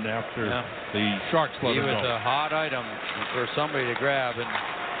Edmonton after the Sharks let him go. He was a hot item for somebody to grab, and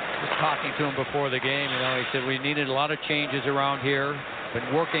just talking to him before the game, he said we needed a lot of changes around here.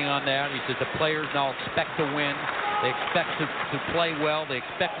 Been working on that. He said the players now expect to win. They expect to play well. They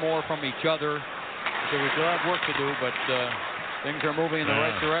expect more from each other. So we still have work to do, but things are moving in the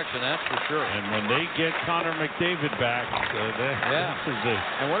right direction, that's for sure. And when they get Connor McDavid back, this is it.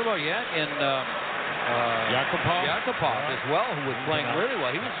 And what about Yakupov as well, who was playing really well.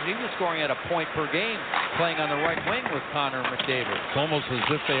 He was scoring at a point per game, playing on the right wing with Connor McDavid. It's almost as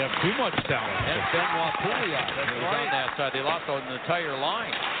if they have too much talent. And Benoit Pouliot was on that side. They lost an entire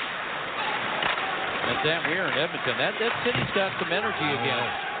line. And Sam, we're in Edmonton. That city's got some energy again.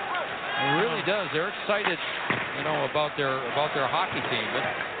 It really does. They're excited, about their hockey team.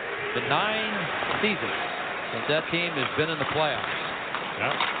 It's the 9 seasons since that team has been in the playoffs.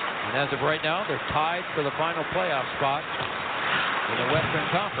 Yep. And as of right now, they're tied for the final playoff spot in the Western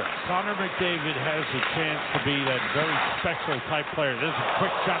Conference. Connor McDavid has a chance to be that very special type player. There's a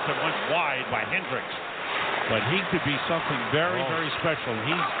quick shot that went wide by Hendricks, but he could be something very, very special.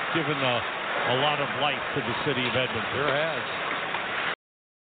 He's given a lot of life to the city of Edmonton. Sure has.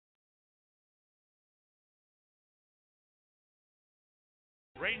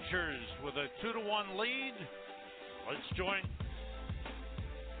 Rangers with a 2-1 lead. Let's join.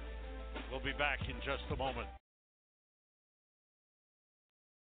 We'll be back in just a moment.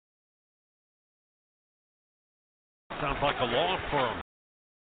 Sounds like a law firm.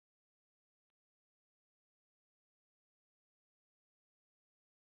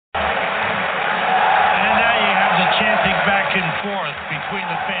 And now you have the chanting back and forth between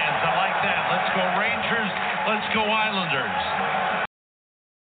the fans. I like that. Let's go Rangers. Let's go Islanders.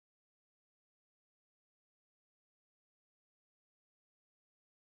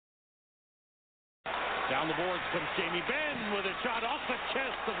 Down the boards comes Jamie Benn with a shot off the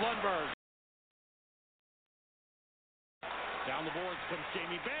chest of Lundberg. Down the boards comes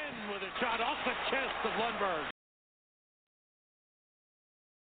Jamie Benn with a shot off the chest of Lundberg.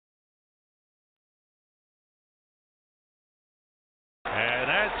 And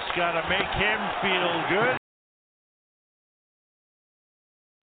that's got to make him feel good.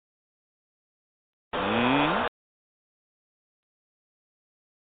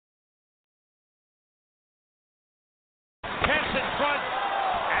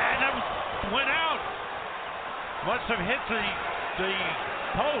 Must have hit the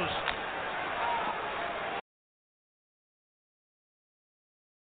post.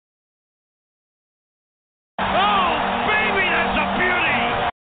 Oh, baby, that's a beauty!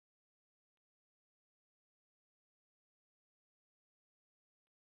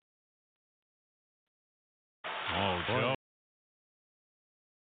 Oh, Joe.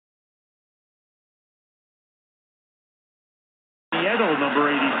 Nieto, number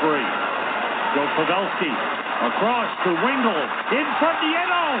 83. Joe Pavelski. Across to Wingle, in front of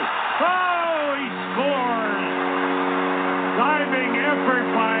Nieto. Oh, he scores! Diving effort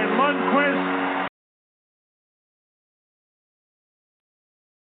by Lundqvist.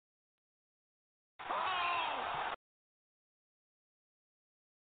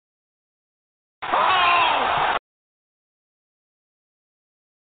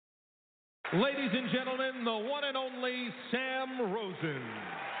 Ladies and gentlemen, the one and only Sam Rosen.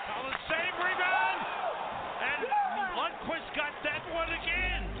 Solid save, rebound! And Lundqvist got that one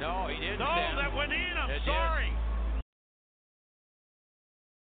again. No, he didn't. No, that went in. I'm sorry.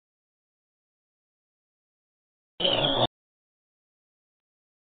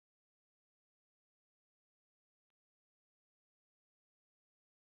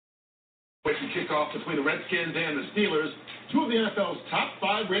 With the kickoff between the Redskins and the Steelers, two of the NFL's top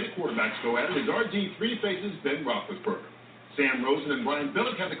 5 rated quarterbacks go at it as RG3 faces Ben Roethlisberger. Sam Rosen and Brian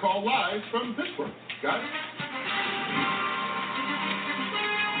Billick have the call live from Pittsburgh. Guys?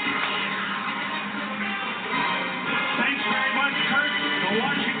 Thanks very much, Kurt. The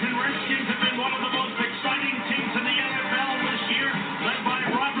Washington Redskins have been one of the most exciting teams in the NFL this year, led by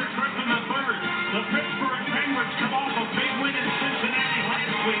Robert Griffin III. The Pittsburgh Penguins come off a big win in Cincinnati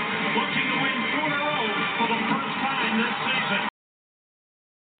last week, looking to win 2 in a row for the first time this season.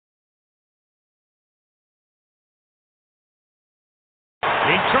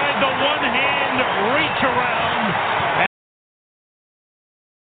 He tried the one-hand reach around.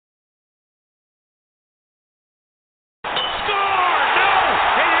 Score! No!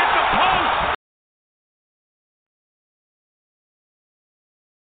 It hit the post!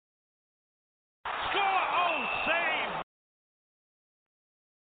 Score! Oh, save!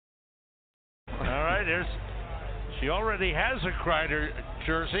 All right, she already has a Kreider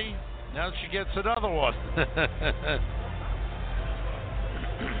jersey. Now she gets another one.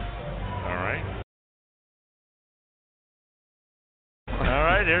 All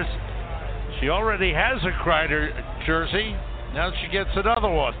right, she already has a Kreider jersey. Now she gets another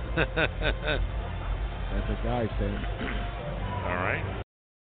one. That's a guy, Sam. All right.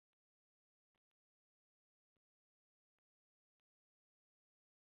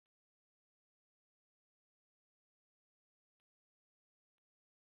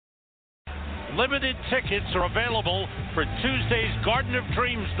 Limited tickets are available for Tuesday's Garden of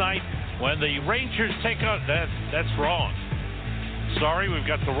Dreams night when the Rangers take on... That's wrong. Sorry, we've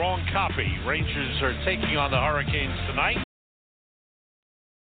got the wrong copy. Rangers are taking on the Hurricanes tonight.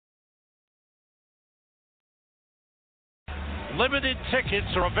 Limited tickets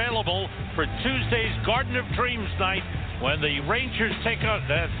are available for Tuesday's Garden of Dreams night when the Rangers take on...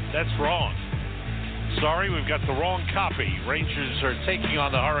 That's wrong. Sorry, we've got the wrong copy. Rangers are taking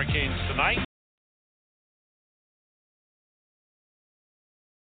on the Hurricanes tonight.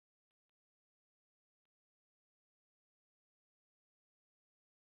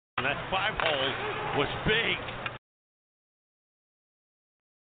 That 5-hole was big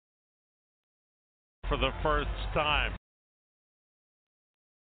for the first time.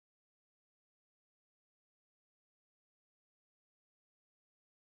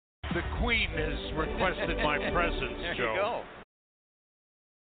 The Queen has requested my presence, there Joe. You go.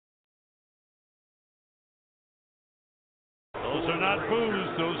 Those are not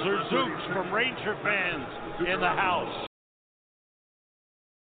boos, those are zoops from Ranger fans in the house.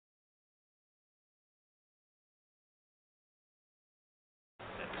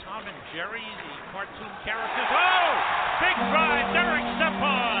 Tom and Jerry, the cartoon characters. Oh! Big drive, Derek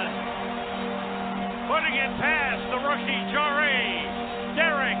Stepan! Putting it past the rookie, Jerry.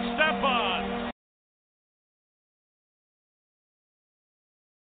 Derek Stepan.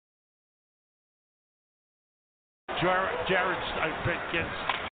 Jared gets...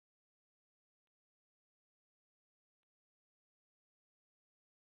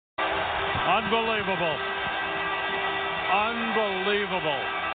 Unbelievable. Unbelievable.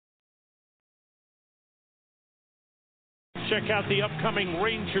 Check out the upcoming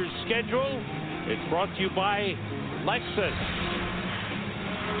Rangers schedule. It's brought to you by Lexus.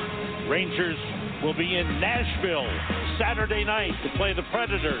 Rangers will be in Nashville Saturday night to play the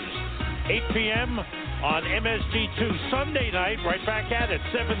Predators. 8 p.m. on MSG2. Sunday night, right back at it.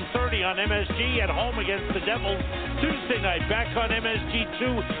 7:30 on MSG at home against the Devils. Tuesday night, back on MSG2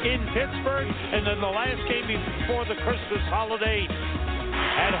 in Pittsburgh. And then the last game before the Christmas holiday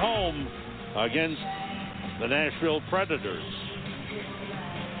at home against the Nashville Predators.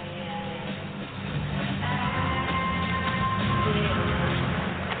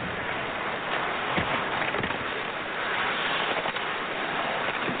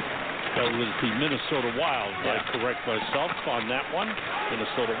 That was the Minnesota Wild. I correct myself on that one.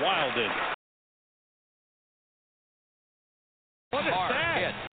 Minnesota Wild in. What is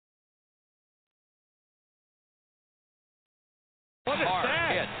that? What is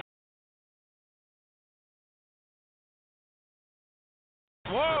that?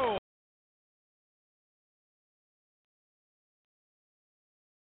 Whoa!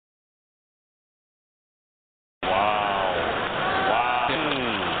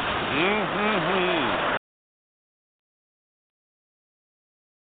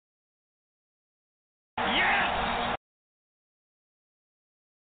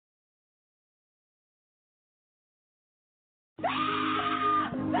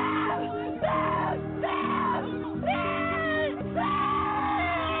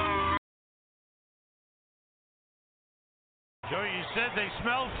 So you said they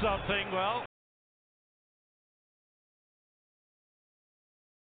smelled something. Well,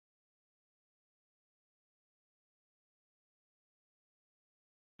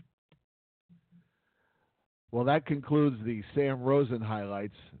 well, that concludes the Sam Rosen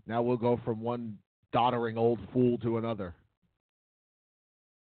highlights. Now we'll go from one doddering old fool to another.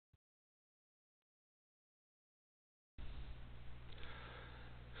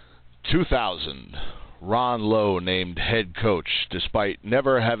 "2000, Ron Lowe named head coach despite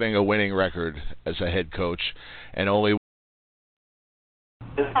never having a winning record as a head coach and only...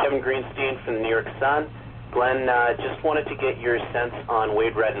 This is Kevin Greenstein from the New York Sun. Glenn, just wanted to get your sense on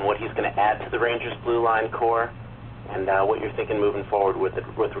Wade Redden, what he's going to add to the Rangers' blue line core, and what you're thinking moving forward with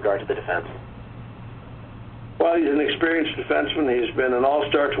regard to the defense. Well, he's an experienced defenseman. He's been an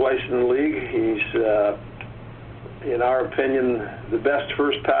all-star twice in the league. He's, in our opinion, the best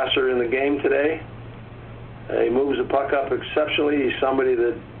first passer in the game today. He moves the puck up exceptionally. He's somebody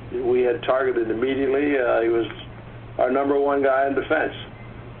that we had targeted immediately. He was our number one guy in defense,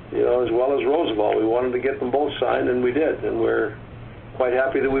 as well as Roosevelt. We wanted to get them both signed, and we did. And we're quite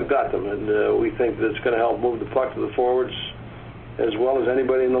happy that we've got them. And we think that it's going to help move the puck to the forwards as well as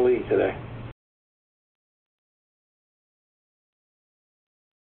anybody in the league today.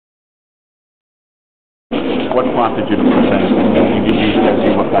 What prompted you to present? As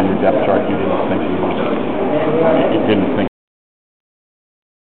you looked on your depth chart, you didn't think.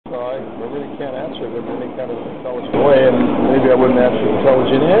 I really can't answer it in any kind of intelligent way, and maybe I wouldn't answer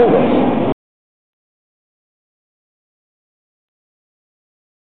intelligent anyway.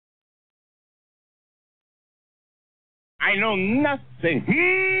 I know nothing.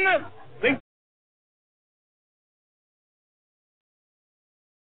 Nothing.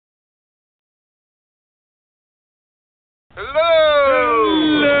 Hello!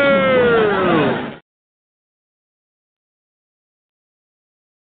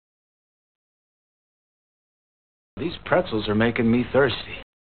 These pretzels are making me thirsty.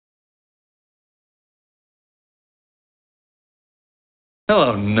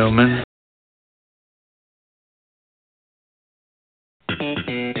 Hello, Newman. Is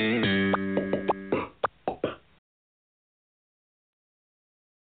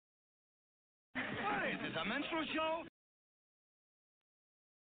this a menstrual show?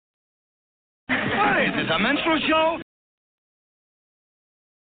 Is this a menstrual show?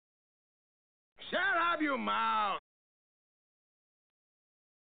 Shut up, you mouth!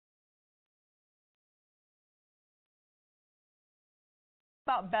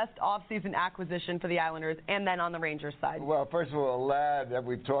 About best off-season acquisition for the Islanders and then on the Rangers side? Well, first of all, Ladd,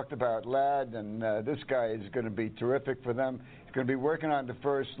 we've talked about Ladd, and this guy is going to be terrific for them. He's going to be working on the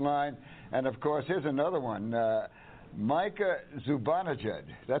first line. And, of course, here's another one, Micah Zibanejad.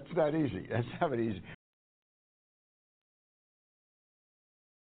 That's not easy. That's not easy.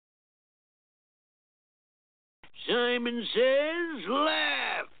 Simon says,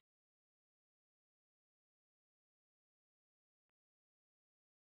 laugh.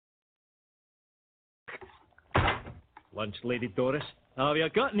 Lunch, Lady Doris. Have you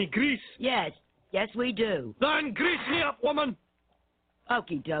got any grease? Yes, we do. Then grease me up, woman.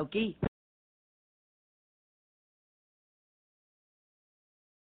 Okie dokie.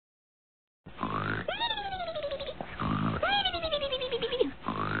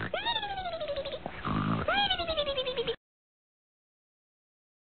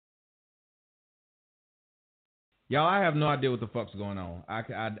 Y'all, I have no idea what the fuck's going on.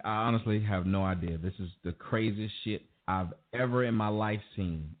 I honestly have no idea. This is the craziest shit I've ever in my life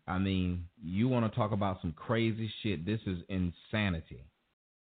seen. I mean, you want to talk about some crazy shit. This is insanity.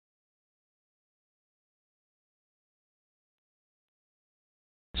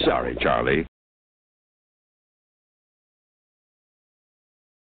 Sorry, Charlie.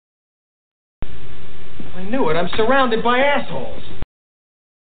 I knew it. I'm surrounded by assholes.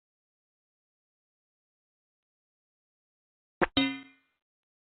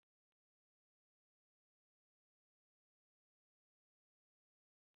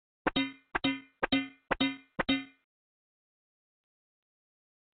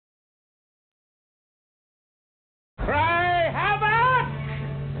 Cry havoc,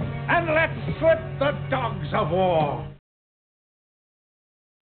 and let's slip the dogs of war.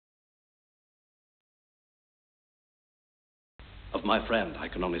 Of my friend, I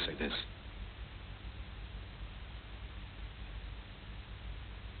can only say this.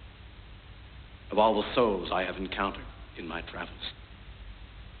 Of all the souls I have encountered in my travels,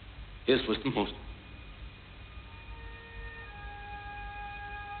 his was the most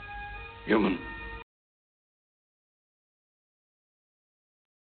human.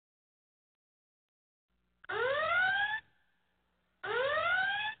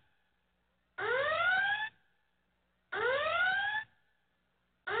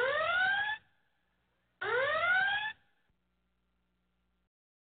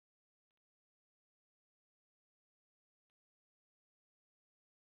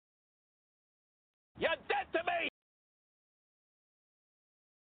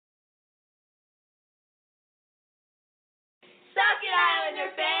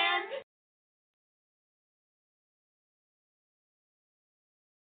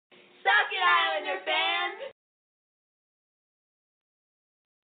 Suck it, Islander fans!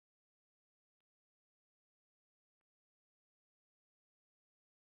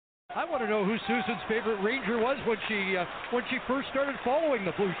 I want to know who Susan's favorite Ranger was when she first started following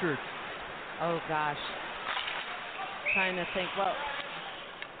the Blueshirts. Oh gosh, trying to think. Well,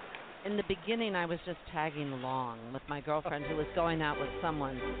 in the beginning, I was just tagging along with my girlfriend who was going out with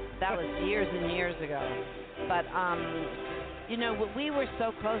someone. That was years and years ago. But you know, we were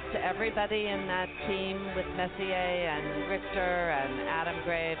so close to everybody in that team with Messier and Richter and Adam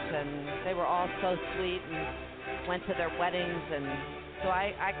Graves, and they were all so sweet and went to their weddings, and so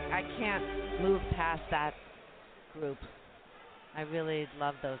I can't move past that group. I really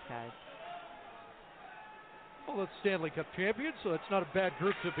love those guys. Well, it's Stanley Cup champions, so it's not a bad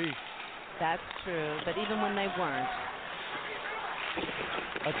group to be. That's true, but even when they weren't.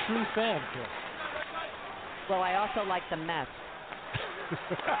 A true fan, Chris. Well, I also like the Mets.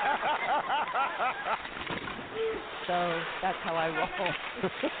 So that's how I roll.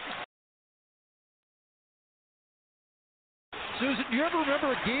 Susan, do you ever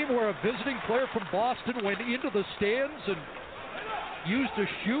remember a game where a visiting player from Boston went into the stands and used a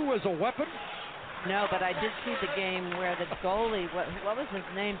shoe as a weapon? No, but I did see the game where the goalie, what was his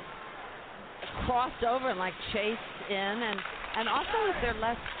name, crossed over and like chased in, and also is there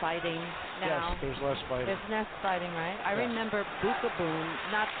less fighting now? Yes, there's less fighting. There's less fighting, right? I remember Bukaboon,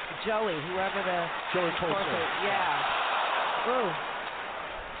 not Joey, whoever the Joey Colson. Yeah. Ooh.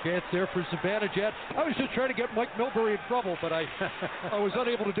 Chance there for Zibanejad. I was just trying to get Mike Milbury in trouble, but I was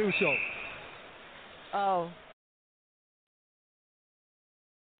unable to do so. Oh.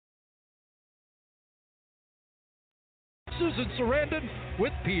 Susan Sarandon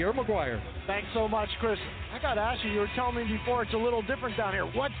with Pierre McGuire. Thanks so much, Chris. I got to ask you, you were telling me before it's a little different down here.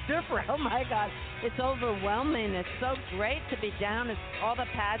 What's different? Oh, my God. It's overwhelming. It's so great to be down. It's all the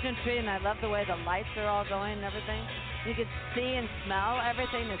pageantry, and I love the way the lights are all going and everything. You can see and smell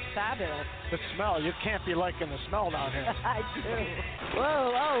everything. It's fabulous. The smell. You can't be liking the smell down here. I do.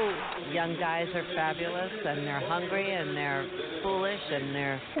 Whoa, whoa. Young guys are fabulous, and they're hungry, and they're foolish, and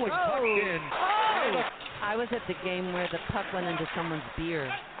they're... Oh! I was at the game where the puck went into someone's beer.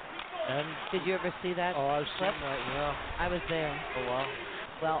 And did you ever see that? Oh, I've seen that, yeah. I was there. Oh, wow.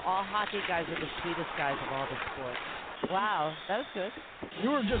 Well, all hockey guys are the sweetest guys of all the sports. Wow, that was good. You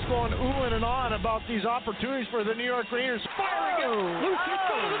were just going oohing and on about these opportunities for the New York Rangers. Firing it! Lucic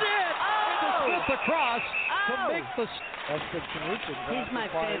goes to the net! And the slip across to make the... That's been Knutson. He's my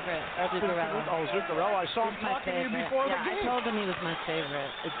favorite, Zuccarello. Oh, Zuccarello. I saw him talking to you before the game. I told him he was my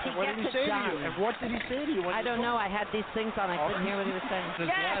favorite. What did he say to you? And what did he say to you? I don't know. I had these things on. I couldn't hear what he was saying.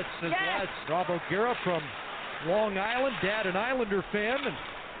 Yes. Rob O'Gara from Long Island, dad an Islander fan, and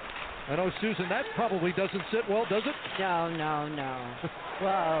I know, Susan, that probably doesn't sit well, does it? No.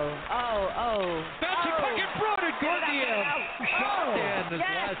 Whoa. Oh. Bouncing puck in front, and Gordiev shot down his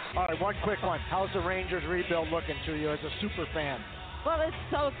last. All right, one quick one. How's the Rangers rebuild looking to you as a super fan? Well, it's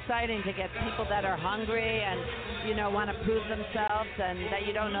so exciting to get people that are hungry and, want to prove themselves and that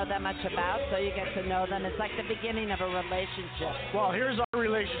you don't know that much about, so you get to know them. It's like the beginning of a relationship. Well, here's our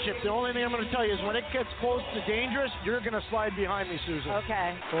relationship. The only thing I'm going to tell you is when it gets close to dangerous, you're going to slide behind me, Susan.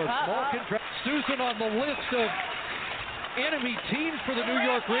 Okay. For a small contract. Susan on the list of enemy teams for the New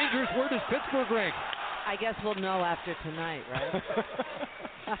York Rangers. Where does Pittsburgh rank? I guess we'll know after tonight, right?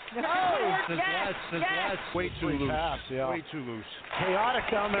 Yes. Way too loose. Yeah. Way too loose. Chaotic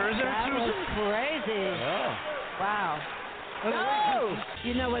down there, isn't it, Susan? That was crazy. Yeah. Wow. No!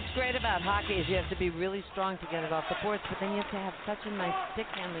 You know what's great about hockey is you have to be really strong to get it off the boards, but then you have to have such a nice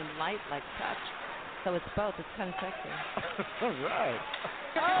stick-handling, light-like touch. So it's both. It's kind of sexy. All right.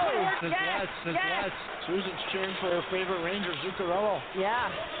 Yes. Susan's cheering for her favorite Ranger, Zuccarello. Yeah.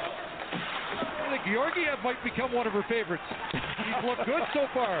 I think Georgiev might become one of her favorites. He's looked good so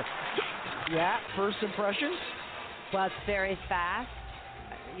far. Yeah, first impressions? Well, it's very fast.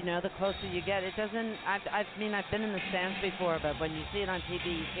 The closer you get, it doesn't... I've been in the stands before, but when you see it on TV,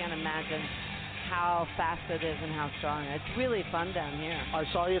 you can't imagine how fast it is and how strong. It's really fun down here. I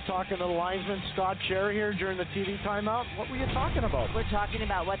saw you talking to the linesman, Scott Cherry, here during the TV timeout. What were you talking about? We're talking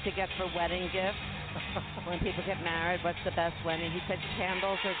about what to get for wedding gifts. When people get married, what's the best wedding? He said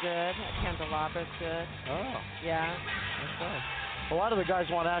candles are good. A candelabra's good. Oh. Yeah. Okay. A lot of the guys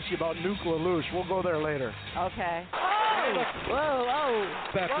want to ask you about Nuke LaLoosh. We'll go there later. Okay. Oh! Whoa!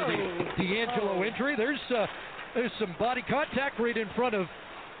 Back to the D'Angelo injury. There's some body contact right in front of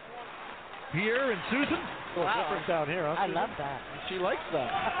Pierre and Susan. A little different down here, huh? I love that. She likes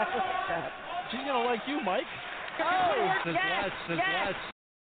that. I like that. She's going to like you, Mike. Yes.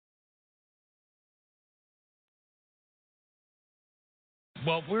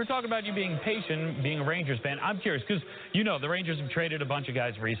 Well, we were talking about you being patient, being a Rangers fan. I'm curious because, you know, the Rangers have traded a bunch of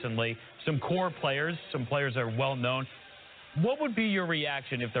guys recently, some core players, some players that are well-known. What would be your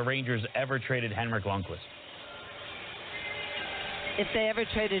reaction if the Rangers ever traded Henrik Lundqvist? If they ever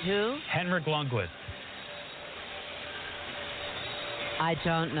traded who? Henrik Lundqvist. I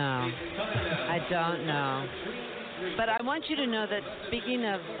don't know. But I want you to know that, speaking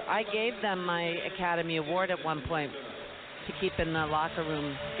of, I gave them my Academy Award at one point to keep in the locker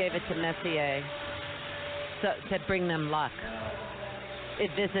room. Gave it to Messier to bring them luck.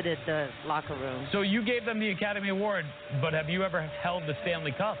 It visited the locker room. So you gave them the Academy Award, but have you ever held the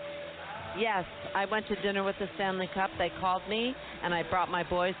Stanley Cup? Yes, I went to dinner with the Stanley Cup. They called me, and I brought my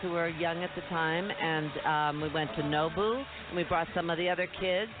boys who were young at the time, and we went to Nobu, and we brought some of the other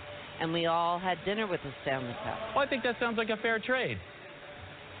kids, and we all had dinner with the Stanley Cup. Well, I think that sounds like a fair trade.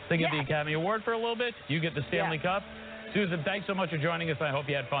 They get the Academy Award for a little bit, you get the Stanley Cup. Susan, thanks so much for joining us. I hope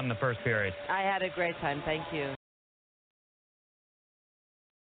you had fun in the first period. I had a great time. Thank you.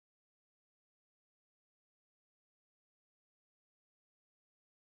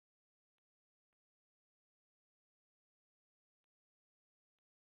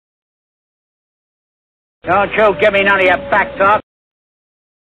 Don't you give me none of your back talk.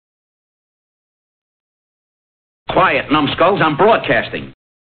 Quiet, numbskulls. I'm broadcasting.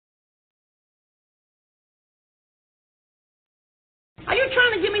 Are you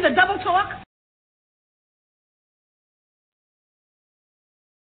trying to give me the double talk?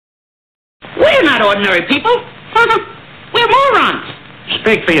 We're not ordinary people. We're morons.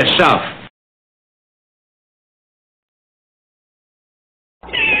 Speak for yourself.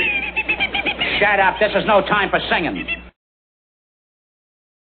 Shut up. This is no time for singing.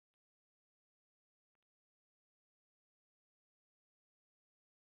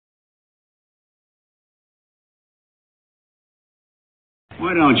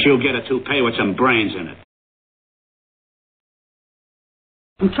 Why don't you get a toupee with some brains in it?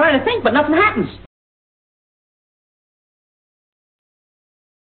 I'm trying to think, but nothing happens.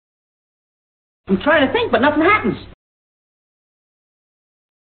 I'm trying to think, but nothing happens.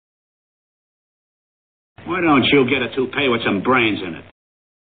 Why don't you get a toupee with some brains in it?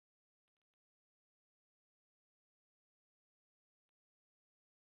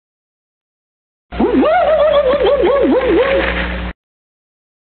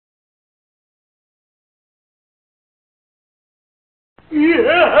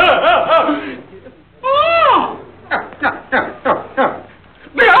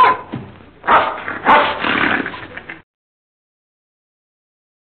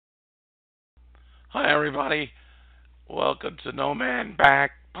 Hi, everybody. Welcome to No Man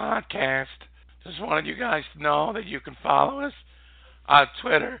Back Podcast. Just wanted you guys to know that you can follow us on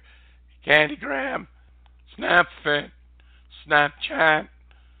Twitter, Candygram, Snapfit, Snapchat,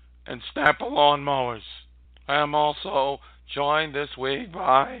 and Snapple Lawnmowers. I am also joined this week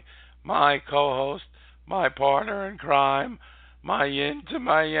by my co-host, my partner in crime, my yin to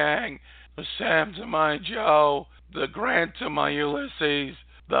my yang, the Sam to my Joe, the Grant to my Ulysses,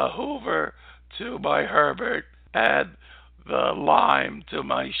 the Hoover to my Herbert, and the Lime to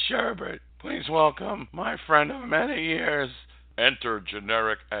my Sherbert. Please welcome my friend of many years. Enter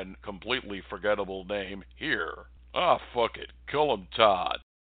generic and completely forgettable name here. Ah, fuck it. Kill him, Todd.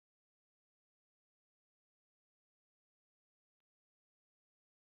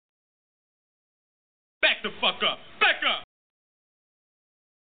 Back the fuck up! Back up!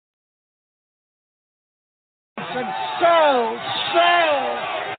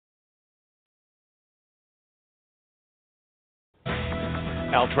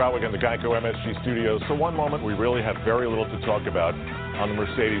 Al Trautwig in the Geico MSG studios. So one moment we really have very little to talk about on the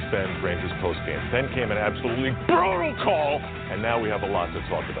Mercedes-Benz Rangers postgame. Then came an absolutely brutal call, and now we have a lot to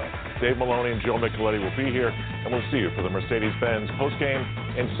talk about. Dave Maloney and Joe Micheletti will be here, and we'll see you for the Mercedes-Benz postgame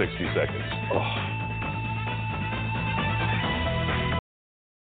in 60 seconds. Oh.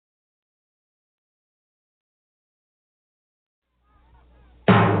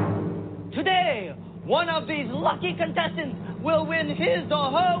 Today, one of these lucky contestants will win his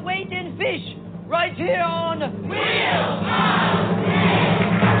or her weight in fish right here on Wheel of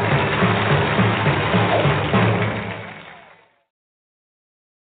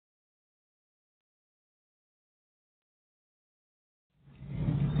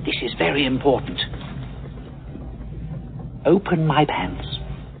This is very important. Open my pants.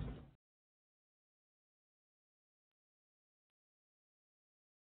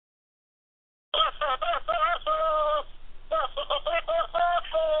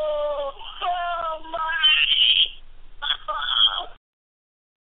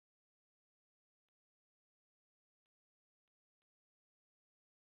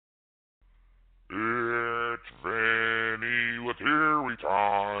 Lettieri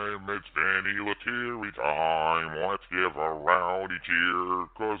time. It's Vinny Lettieri time. Let's give a rowdy cheer,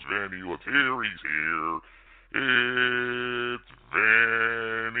 'cause Vinny Lettieri's here. It's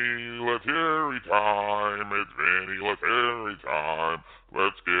Vinny Lettieri time. It's Vinny Lettieri time.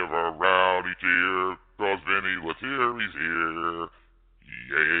 Let's give a rowdy cheer, 'cause Vinny Lettieri's here.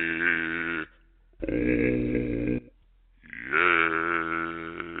 Yeah. Oh. Yeah.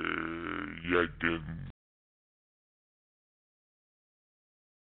 Yeah, didn't.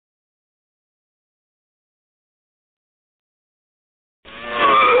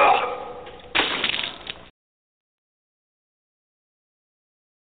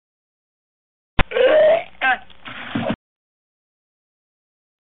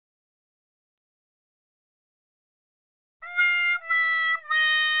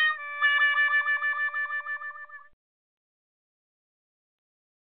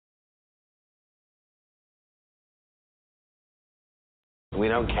 We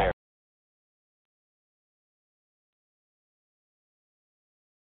don't care.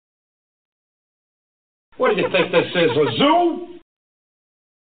 What do you think this is, a zoo?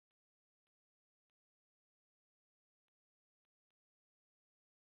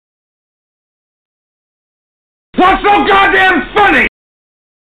 What's so goddamn funny?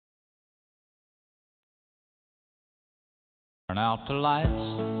 Turn out the lights,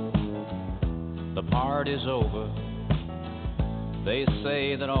 the party's over. They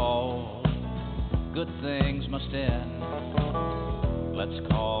say that all good things must end. Let's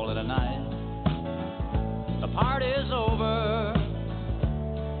call it a night. The party's over,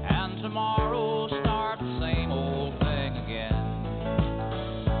 and tomorrow start the same old thing again.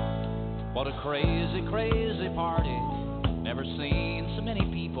 What a crazy, crazy party. Never seen so many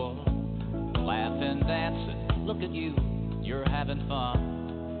people laughing, dancing. Look at you, you're having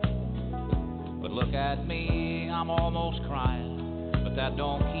fun. But look at me, I'm almost crying. But that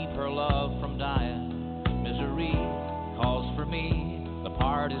don't keep her love from dying. Misery calls for me, the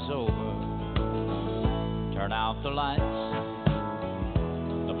party's over. Turn out the lights,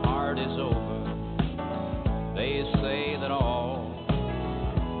 the party's over. They say that all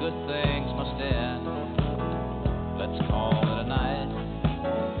good things must end. Let's call it a night.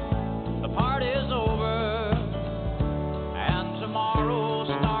 The party's over, and tomorrow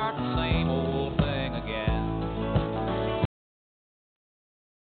start the same old thing again.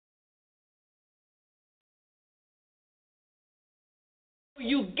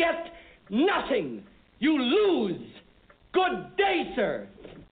 You get nothing. You lose. Good day, sir.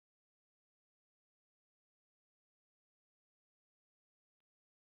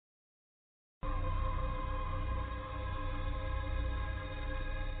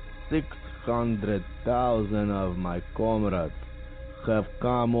 $600,000 of my comrades have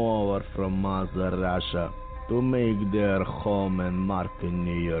come over from Mother Russia to make their home and mark in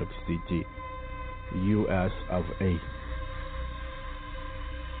New York City, US of A.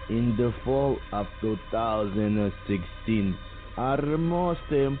 In the fall of 2016, our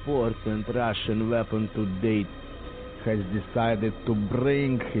most important Russian weapon to date has decided to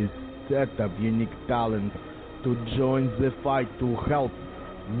bring his set of unique talents to join the fight to help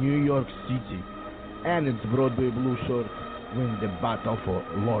New York City and its Broadway Blueshirt win the battle for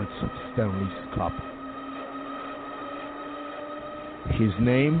Lord's Stanley's Cup. His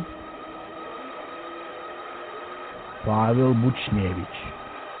name? Pavel Buchnevich.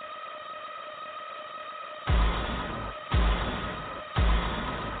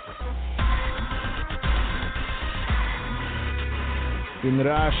 In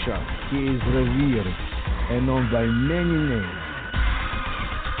Russia, he is revered and known by many names.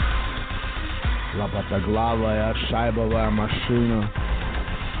 Лопатоглавая шайбовая машина,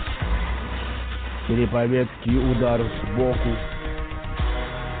 череповецкий удар сбоку,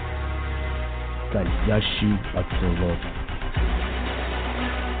 скользящий оцелот.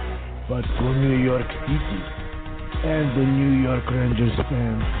 But for New York City and the New York Rangers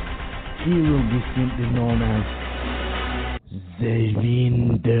fans, he will be simply known as the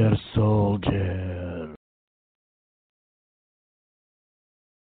Winter Soldier.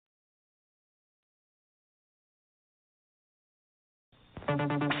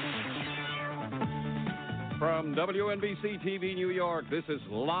 From WNBC TV New York, this is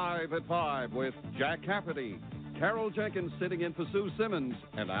Live at 5 with Jack Cafferty, Carol Jenkins sitting in for Sue Simmons,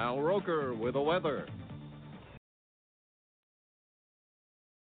 and Al Roker with the weather.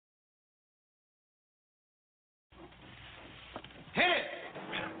 Hit it!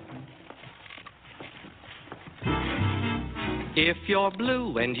 If you're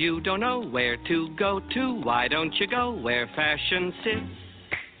blue and you don't know where to go to, why don't you go where fashion sits?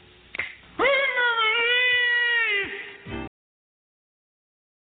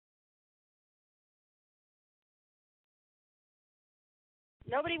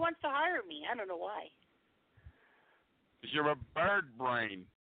 Nobody wants to hire me. I don't know why. You're a bird brain.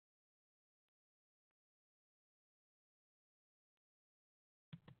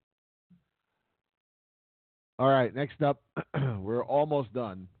 All right, next up, we're almost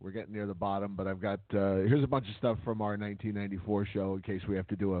done. We're getting near the bottom, but I've got here's a bunch of stuff from our 1994 show in case we have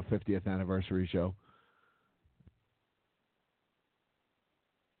to do a 50th anniversary show.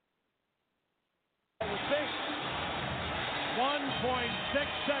 .6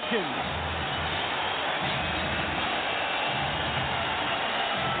 seconds.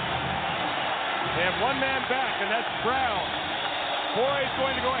 They have one man back, and that's Brown. Fourier's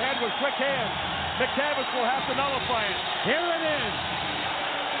going to go ahead with quick hands. McTavish will have to nullify it. Here it is.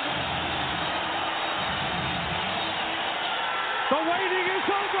 The waiting is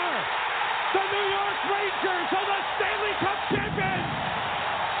over. The New York Rangers are the Stanley Cup champions.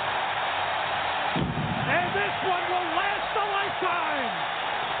 And this one will last a lifetime.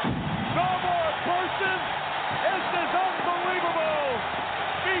 No more purses. This is unbelievable.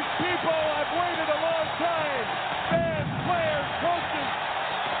 These people have waited a long time. Fans, players, coaches.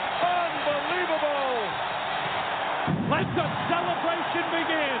 Unbelievable. Let the celebration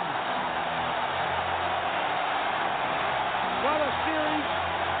begin. What a series.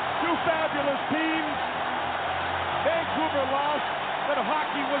 Two fabulous teams. Vancouver lost, but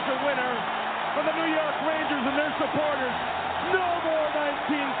hockey was a winner for the New York Rangers and their supporters. No more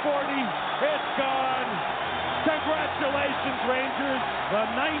 1940. It's gone. Congratulations, Rangers. The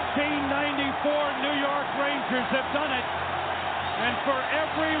 1994 New York Rangers have done it. And for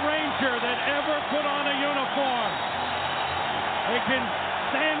every Ranger that ever put on a uniform, they can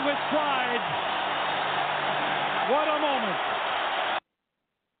stand with pride. What a moment.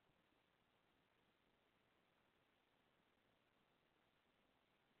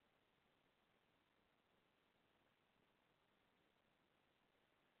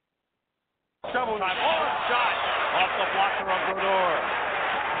 Shovel time. Oh, shot off the blocker of Brodeur.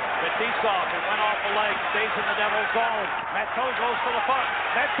 Fetisov, it went off the leg, stays in the Devil's zone. Matteau goes for the puck.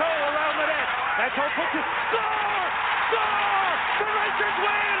 Matteau around the net. Matteau puts it. Score! Score! The Rangers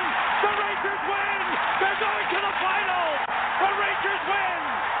win! The Rangers win! They're going to the final! The Rangers win!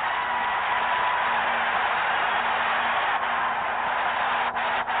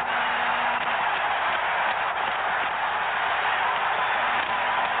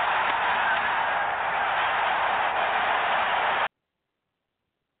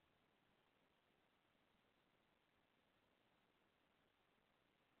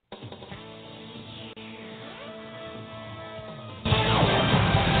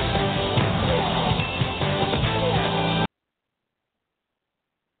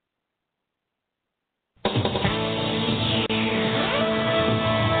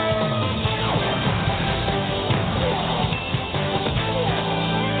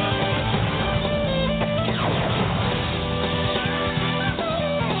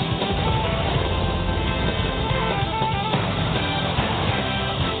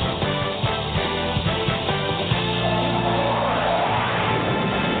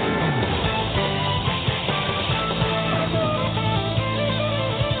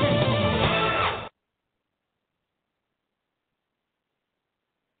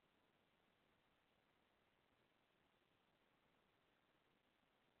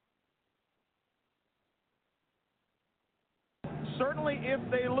 Certainly, if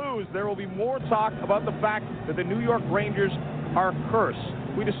they lose, there will be more talk about the fact that the New York Rangers are cursed.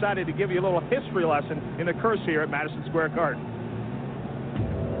 We decided to give you a little history lesson in the curse here at Madison Square Garden.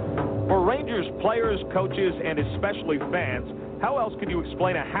 For Rangers players, coaches, and especially fans, how else could you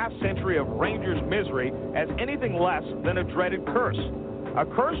explain a half-century of Rangers misery as anything less than a dreaded curse? A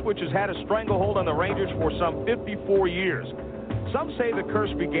curse which has had a stranglehold on the Rangers for some 54 years. Some say the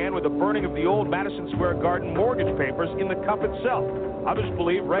curse began with the burning of the old Madison Square Garden mortgage papers in the cup itself. Others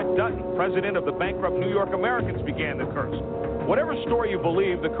believe Red Dutton, president of the bankrupt New York Americans, began the curse. Whatever story you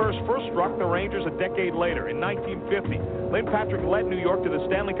believe, the curse first struck the Rangers a decade later, in 1950. Lynn Patrick led New York to the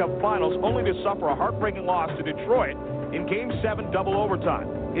Stanley Cup Finals, only to suffer a heartbreaking loss to Detroit in Game 7 double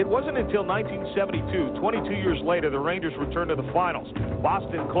overtime. It wasn't until 1972, 22 years later, the Rangers returned to the finals.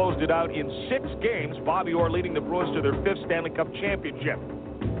 Boston closed it out in 6 games, Bobby Orr leading the Bruins to their 5th Stanley Cup championship.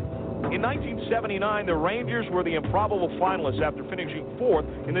 In 1979, the Rangers were the improbable finalists after finishing 4th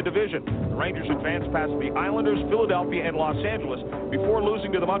in the division. The Rangers advanced past the Islanders, Philadelphia, and Los Angeles before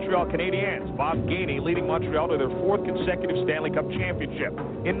losing to the Montreal Canadiens. Bob Gainey leading Montreal to their 4th consecutive Stanley Cup championship.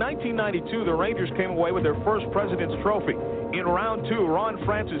 In 1992, the Rangers came away with their first President's Trophy. In round 2, Ron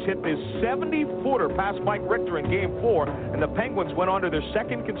Francis hit this 70-footer past Mike Richter in Game 4, and the Penguins went on to their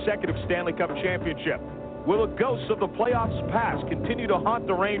 2nd consecutive Stanley Cup championship. Will the ghosts of the playoffs past continue to haunt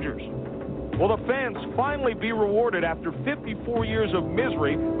the Rangers? Will the fans finally be rewarded after 54 years of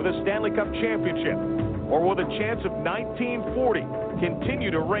misery with a Stanley Cup championship? Or will the chants of 1940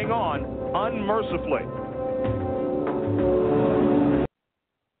 continue to ring on unmercifully?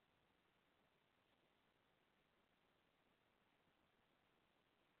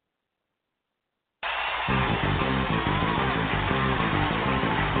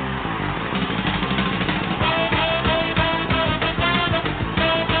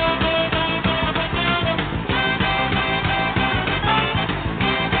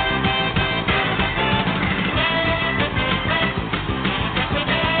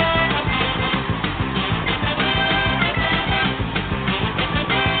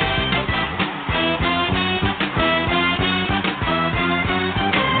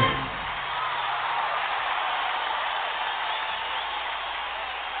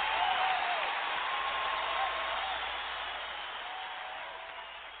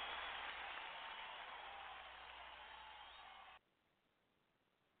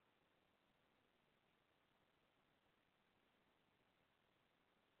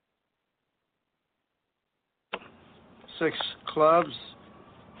 Six clubs.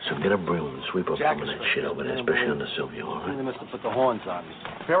 So get a broom and sweep up Jack some of is that shit over there, especially on the Sylvia, all They right? must have put the horns on me.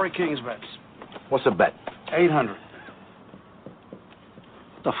 Barry King's bets. What's the bet? 800.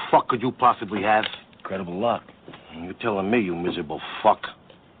 What the fuck could you possibly have? Incredible luck. You're telling me, you miserable fuck.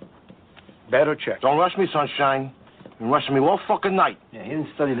 Bet or check? Don't rush me, sunshine. You've been rushing me all fucking night. Yeah, he didn't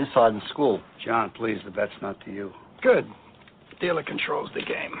study this hard in school. John, please, the bet's not to you. Good. Dealer controls the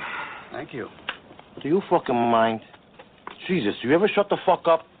game. Thank you. Do you fucking mind? Jesus, you ever shut the fuck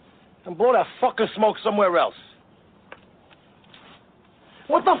up and blow that fucking smoke somewhere else?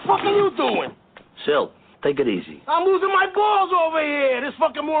 What the fuck are you doing? Sil, take it easy. I'm losing my balls over here. This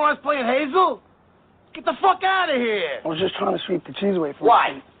fucking moron's playing Hazel. Get the fuck out of here. I was just trying to sweep the cheese away from Why?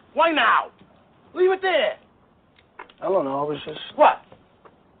 you. Why now? Leave it there. I don't know, I was just... What?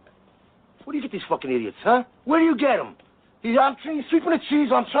 Where do you get these fucking idiots, huh? Where do you get them? I'm sweeping the cheese.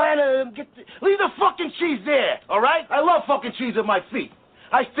 I'm trying to get... Leave the fucking cheese there, all right? I love fucking cheese at my feet.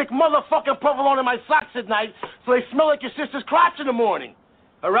 I stick motherfucking provolone in my socks at night so they smell like your sister's crotch in the morning,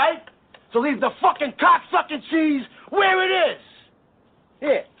 all right? So leave the fucking cocksucking cheese where it is.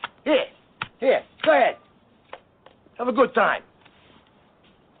 Here. Go ahead. Have a good time.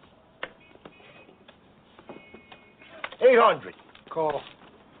 800. Call.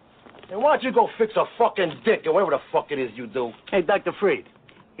 And why don't you go fix a fucking dick or whatever the fuck it is you do? Hey, Dr. Freed,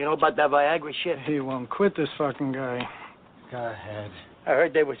 you know about that Viagra shit? He won't quit, this fucking guy. Go ahead. I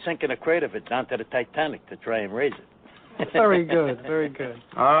heard they were sinking a crate of it down to the Titanic to try and raise it. Very good, very good.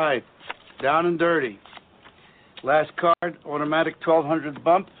 All right, down and dirty. Last card, automatic 1200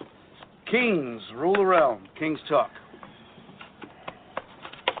 bump. Kings, rule the realm. Kings talk.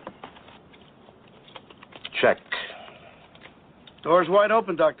 Check. Door's wide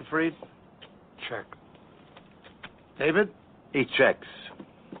open, Dr. Freed. Check. David? He checks.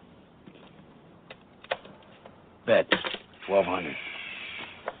 Bet. 1200.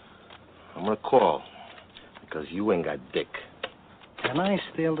 I'm gonna call because you ain't got dick. Can I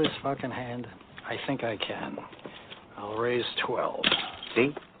steal this fucking hand? I think I can. I'll raise 12.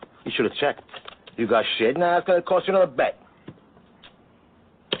 See? You should have checked. You got shit. Now it's gonna cost you another bet.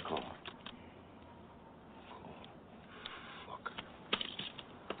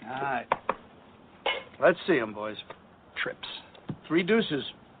 All right. Let's see them, boys. Trips. 3 deuces.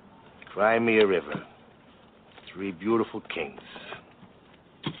 Cry me a river. 3 beautiful kings.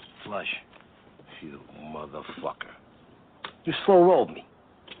 Flush. You motherfucker. You slow rolled me.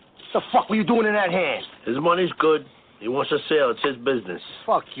 What the fuck were you doing in that hand? His money's good. He wants to sell. It's his business.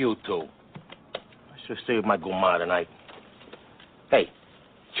 Fuck you, too. I should have stayed with my gumar tonight. Hey,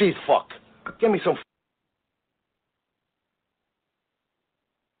 cheese fuck. Give me some...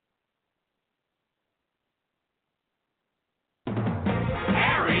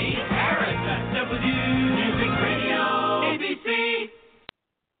 Harry Harris, W Music Radio, ABC.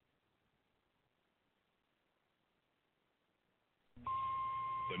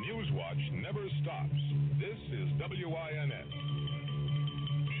 The News Watch never stops. This is WINS.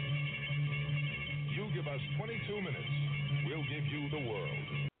 You give us 22 minutes, we'll give you the world.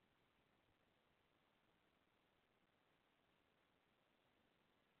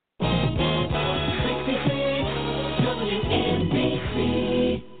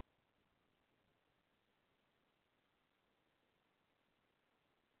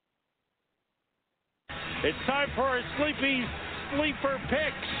 It's time for our Sleepy Sleeper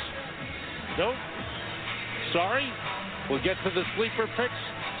Picks. Nope. Sorry. We'll get to the Sleeper Picks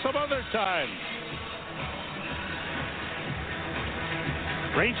some other time.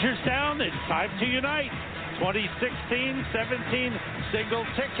 Rangers down, it's time to unite. 2016-17 single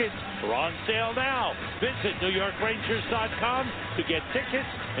tickets are on sale now. Visit NewYorkRangers.com to get tickets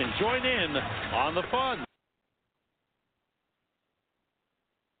and join in on the fun.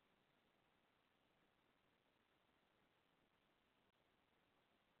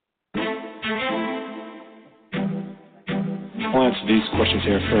 I'll answer these questions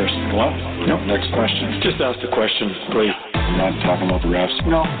here first. What? No. Next question. Just ask the question, please. I'm not talking about the refs.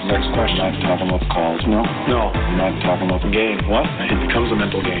 No. Next question. I'm not talking about the calls. No. No. I'm not talking about the game. What? It becomes a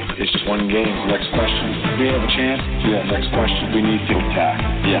mental game. It's just one game. Next question. We have a chance? Yeah. Next question. We need to attack.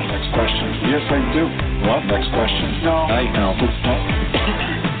 Yeah. Next question. Yes, I do. What? Next question. No. I know.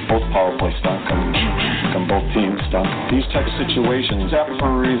 Both power play stunk. Both teams stunk. These type of situations happen for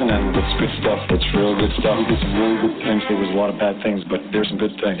a reason, and it's good stuff. It's real good stuff. We did some really good things. There was a lot of bad things, but there's some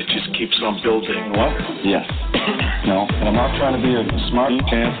good things. It just keeps on building. What? Yes. No. And I'm not trying to be a smart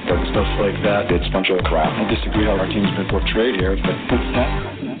chance, but stuff like that, it's a bunch of crap. I disagree how our team's been portrayed here, but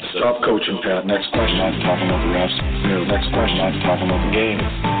stop coaching, Pat. Next question. I'm talking about the refs. No. Next question. I'm talking about the game.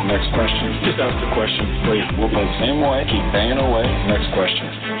 Next question. Just ask the question, please. We'll play the same way. Keep banging away. Next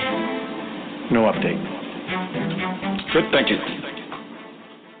question. No update. Good, thank you.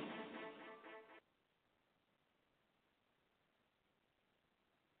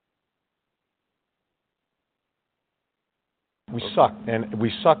 We suck, and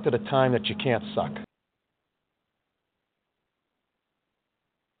we sucked at a time that you can't suck.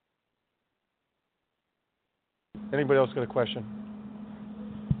 Anybody else got a question?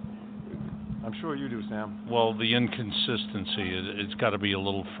 I'm sure you do, Sam. Well, the inconsistency, it's got to be a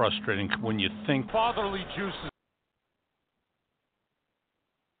little frustrating when you think fatherly juices.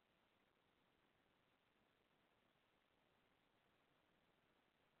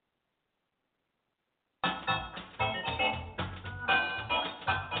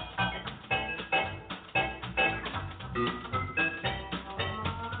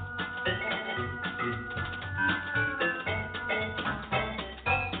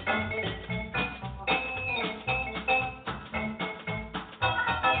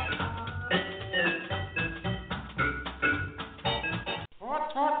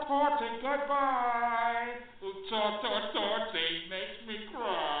 Goodbye. Torty makes me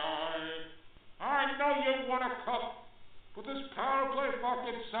cry. I know you want a cup, but this power play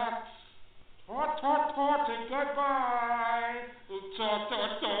fucking sucks. Torty, goodbye.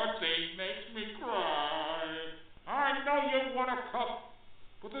 Torty makes me cry. I know you want a cup,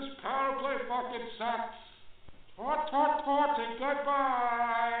 but this power play fucking sucks. Torty,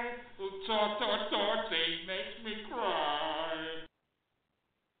 goodbye. Torty makes me cry.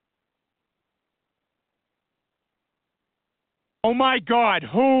 Oh my God,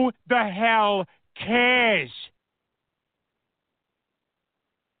 who the hell cares?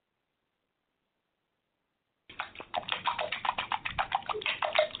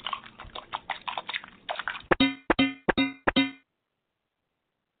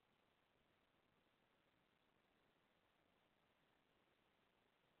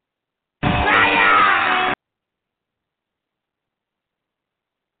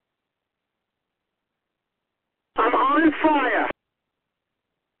 I'm on fire.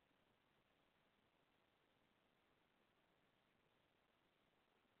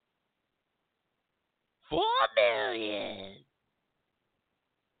 $4 million.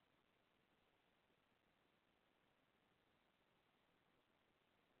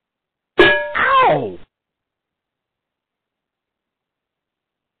 Ow!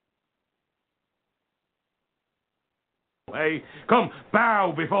 Hey, come,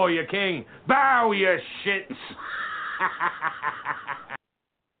 bow before your king. Bow, you shits.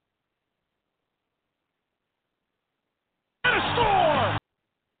 Score!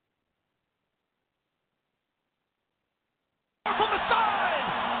 From the side!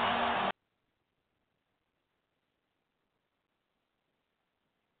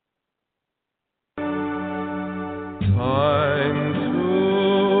 Time to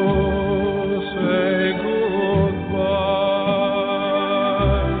say goodbye.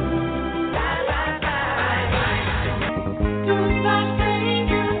 Do something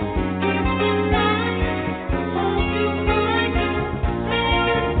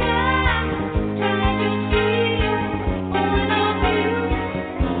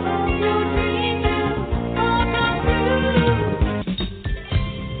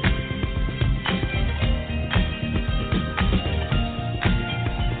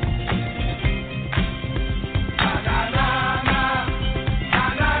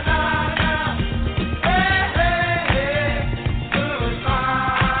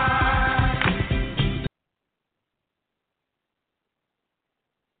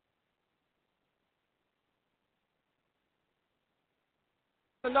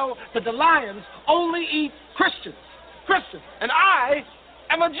know that the Lions only eat Christians. Christians. And I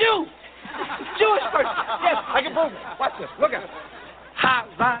am a Jew. Jewish person. Yes, I can prove it. Watch this. Look at it.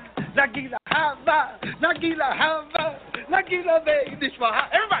 Hava, Nagila, Hava, Nagila, Hava, Nagila, Nishma.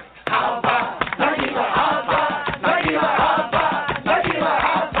 Everybody. Hava, Nagila, Hava, Nagila, Hava, Nagila,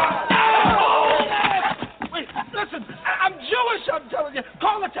 Hava. Wait, listen, I'm Jewish, I'm telling you.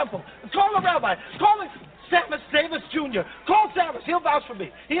 Call the temple. Call the rabbi. Call the Samus Davis Jr. Call Samus. He'll vouch for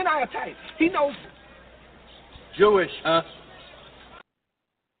me. He and I are tight. He knows. Jewish, huh?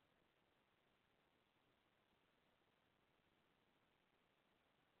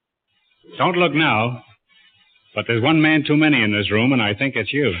 Don't look now, but there's one man too many in this room, and I think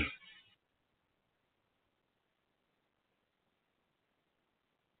it's you.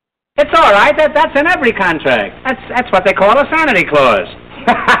 It's all right. That's in every contract. That's what they call a sanity clause.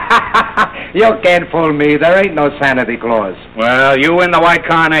 You can't fool me. There ain't no sanity clause. Well, you win the white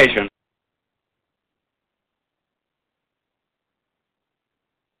carnation.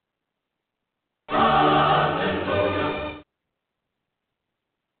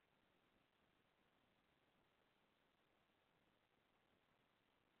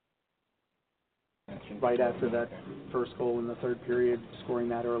 Right after that first goal in the third period, scoring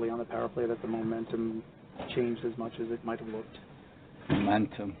that early on the power play, that the momentum changed as much as it might have looked.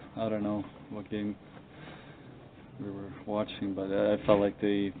 Momentum. I don't know what game we were watching, but I felt like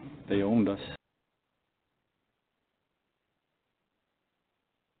they owned us.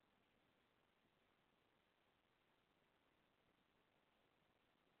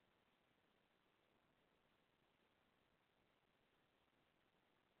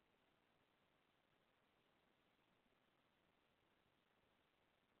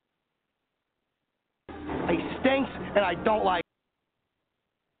 He stinks, and I don't like.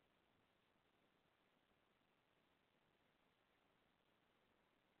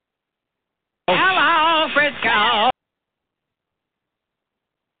 Hello, Frisco.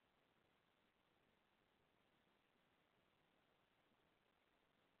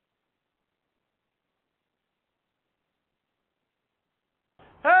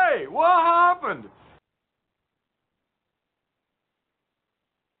 Hey, what happened?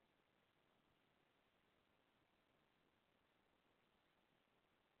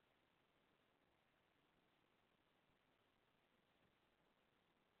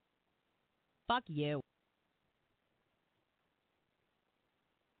 Fuck you.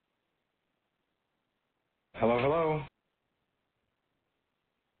 Hello, hello.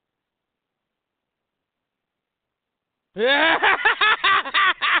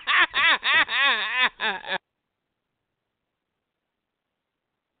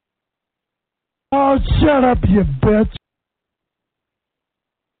 Oh, shut up, you bitch.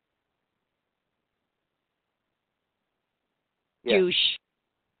 Douche.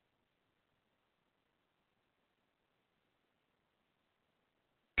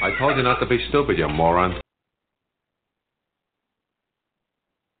 I told you not to be stupid, you moron.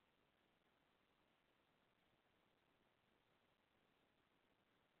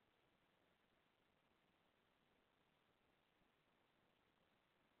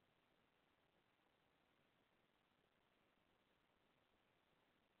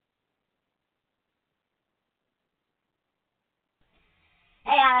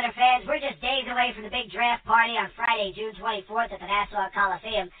 Hey, Islander fans, we're just days away from the big draft party on Friday, June 24th at the Nassau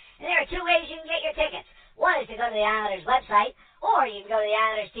Coliseum, and there are two ways you can get your tickets. One is to go to the Islanders website, or you can go to the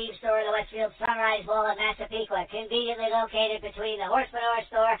Islanders team store in the Westfield Sunrise Bowl in Massapequa, conveniently located between the Horse Manure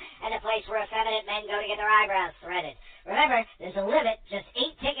store and the place where effeminate men go to get their eyebrows threaded. Remember, there's a limit, just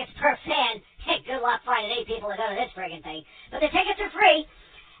 8 tickets per fan. Hey, good luck finding 8 people to go to this friggin' thing. But the tickets are free.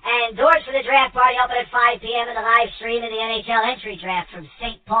 And doors for the draft party open at 5 p.m. and the live stream of the NHL entry draft from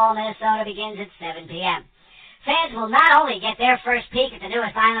St. Paul, Minnesota begins at 7 p.m. Fans will not only get their first peek at the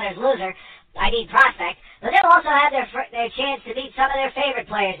newest Islanders loser, prospect, but they'll also have their chance to meet some of their favorite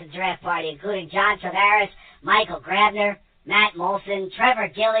players at the draft party, including John Tavares, Michael Grabner, Matt Molson, Trevor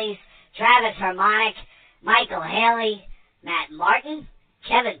Gillies, Travis Harmonic, Michael Haley, Matt Martin,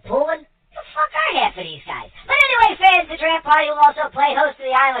 Kevin Poulin. Who the fuck are half of these guys? But anyway, fans, the draft party will also play host to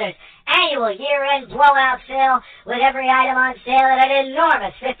the Islanders' annual year-end blowout sale with every item on sale at an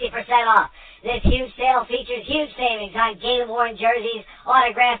enormous 50% off. This huge sale features huge savings on game-worn jerseys,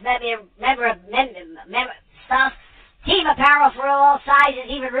 autographed stuff, team apparel for all sizes,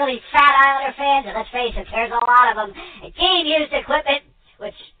 even really fat Islander fans, and let's face it, there's a lot of them, and game-used equipment,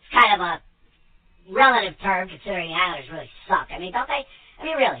 which is kind of a relative term considering the Islanders really suck. I mean, don't they? I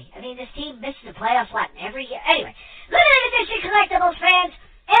mean, really. I mean, this team misses the playoffs, what, every year? Anyway, limited edition collectibles, fans.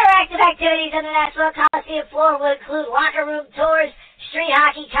 Interactive activities on the Nassau Coliseum floor will include locker room tours, street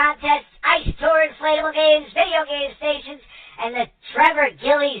hockey contests, ice tour inflatable games, video game stations, and the Trevor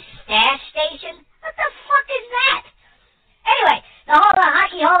Gillies Stash Station? What the fuck is that? Anyway, the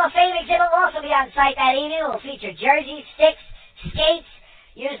Hockey Hall of Fame exhibit will also be on site that evening. It will feature jerseys, sticks, skates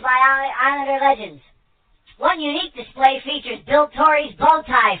used by Islander legends. One unique display features Bill Torrey's bow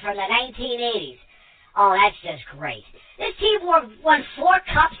tie from the 1980s. Oh, that's just great. This team won 4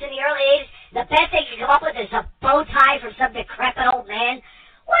 cups in the early 80s. The best they could come up with is a bow tie from some decrepit old man.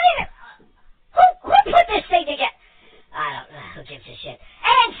 What is it? Who put this thing together? I don't know. Who gives a shit?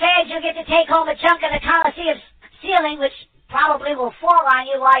 And fans, you'll get to take home a chunk of the Coliseum's ceiling, which probably will fall on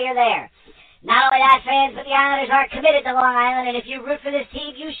you while you're there. Not only that, fans, but the Islanders are committed to Long Island, and if you root for this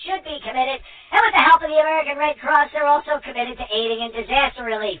team, you should be committed. And with the help of the American Red Cross, they're also committed to aiding in disaster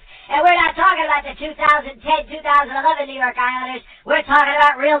relief. And we're not talking about the 2010-2011 New York Islanders. We're talking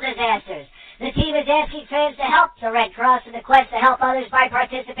about real disasters. The team is asking fans to help the Red Cross in the quest to help others by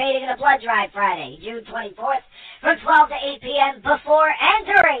participating in a blood drive Friday, June 24th, from 12 to 8 p.m. before and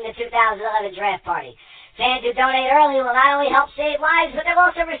during the 2011 draft party. Fans who donate early will not only help save lives, but they'll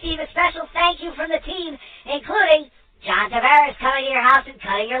also receive a special thank you from the team, including John Tavares coming to your house and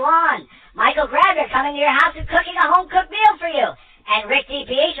cutting your lawn, Michael Grabner coming to your house and cooking a home-cooked meal for you, and Rick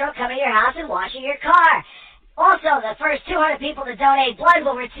DiPietro coming to your house and washing your car. Also, the first 200 people to donate blood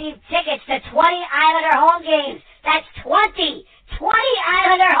will receive tickets to 20 Islander home games. That's 20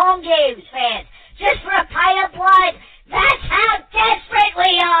 Islander home games, fans, just for a pint of blood. That's how desperate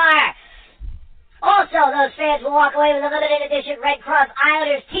we are. Also, those fans will walk away with a limited edition Red Cross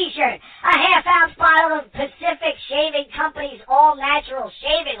Islanders t-shirt, a half-ounce bottle of Pacific Shaving Company's all-natural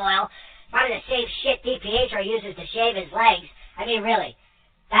shaving oil, probably the same shit DiPietro uses to shave his legs. I mean, really,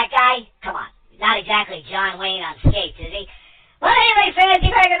 that guy, come on, not exactly John Wayne on skates, is he? Well, anyway, fans,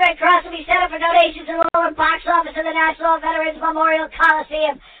 the American Red Cross will be set up for donations in the lower box office of the National Veterans Memorial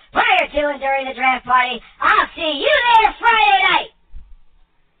Coliseum prior to and during the draft party. I'll see you there Friday night.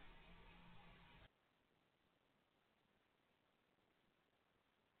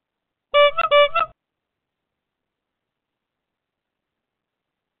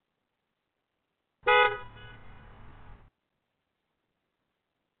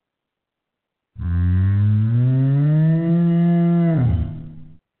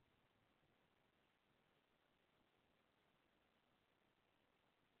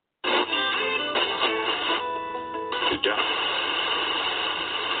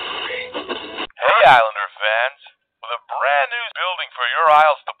 Hey, Islander fans. With a brand new building for your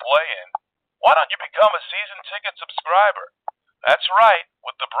Isles to play in, why don't you become a season ticket subscriber? That's right.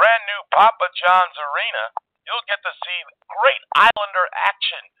 With the brand new Papa John's Arena, you'll get to see great Islander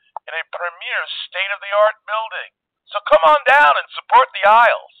action in a premier state-of-the-art building. So come on down and support the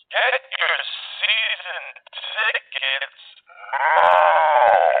Isles. Get your season tickets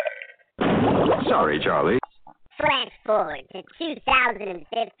now. Sorry, Charlie. Flash forward to 2015.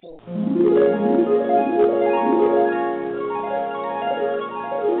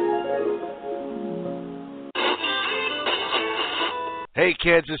 Hey,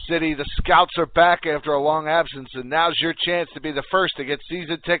 Kansas City, the Scouts are back after a long absence, and now's your chance to be the first to get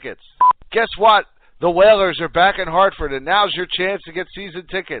season tickets. Guess what? The Whalers are back in Hartford, and now's your chance to get season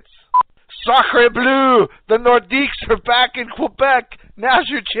tickets. Sacre Bleu! The Nordiques are back in Quebec. Now's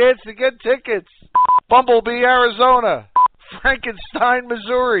your chance to get tickets. Bumblebee, Arizona. Frankenstein,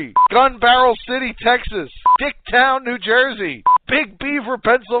 Missouri. Gun Barrel City, Texas. Dicktown, New Jersey. Big Beaver,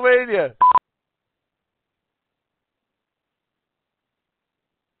 Pennsylvania.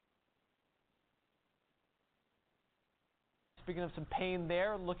 Speaking of some pain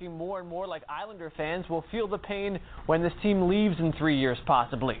there, looking more and more like Islander fans will feel the pain when this team leaves in 3 years,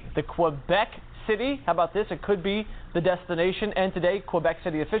 possibly. The Quebec City, how about this? It could be the destination. And today, Quebec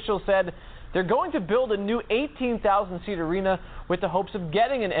City officials said they're going to build a new 18,000-seat arena with the hopes of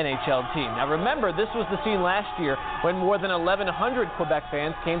getting an NHL team. Now remember, this was the scene last year when more than 1,100 Quebec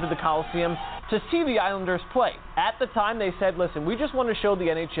fans came to the Coliseum to see the Islanders play. At the time, they said, listen, we just want to show the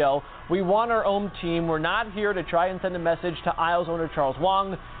NHL we want our own team. We're not here to try and send a message to Isles owner Charles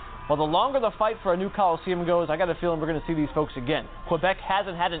Wang. Well, the longer the fight for a new Coliseum goes, I got a feeling we're going to see these folks again. Quebec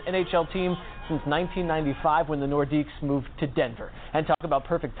hasn't had an NHL team since 1995 when the Nordiques moved to Denver. And talk about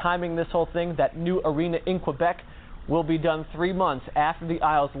perfect timing, this whole thing, that new arena in Quebec will be done 3 months after the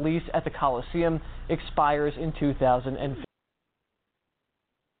Isles' lease at the Coliseum expires in 2015.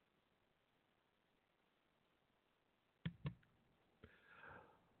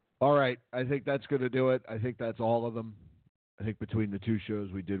 All right, I think that's going to do it. I think that's all of them. I think between the two shows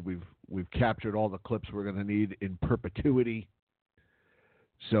we did, we've captured all the clips we're going to need in perpetuity.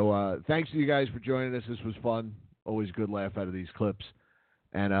 So thanks to you guys for joining us. This was fun. Always good laugh out of these clips.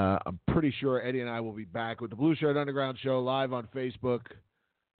 And I'm pretty sure Eddie and I will be back with the Blueshirt Underground Show live on Facebook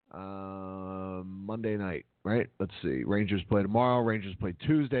Monday night, right? Let's see. Rangers play tomorrow. Rangers play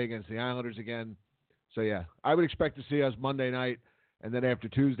Tuesday against the Islanders again. So, yeah, I would expect to see us Monday night. And then after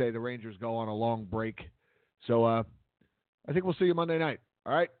Tuesday, the Rangers go on a long break. So I think we'll see you Monday night.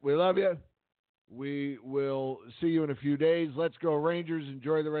 All right? We love you. We will see you in a few days. Let's go, Rangers.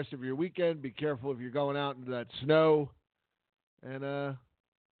 Enjoy the rest of your weekend. Be careful if you're going out into that snow. And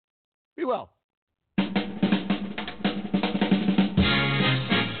be well.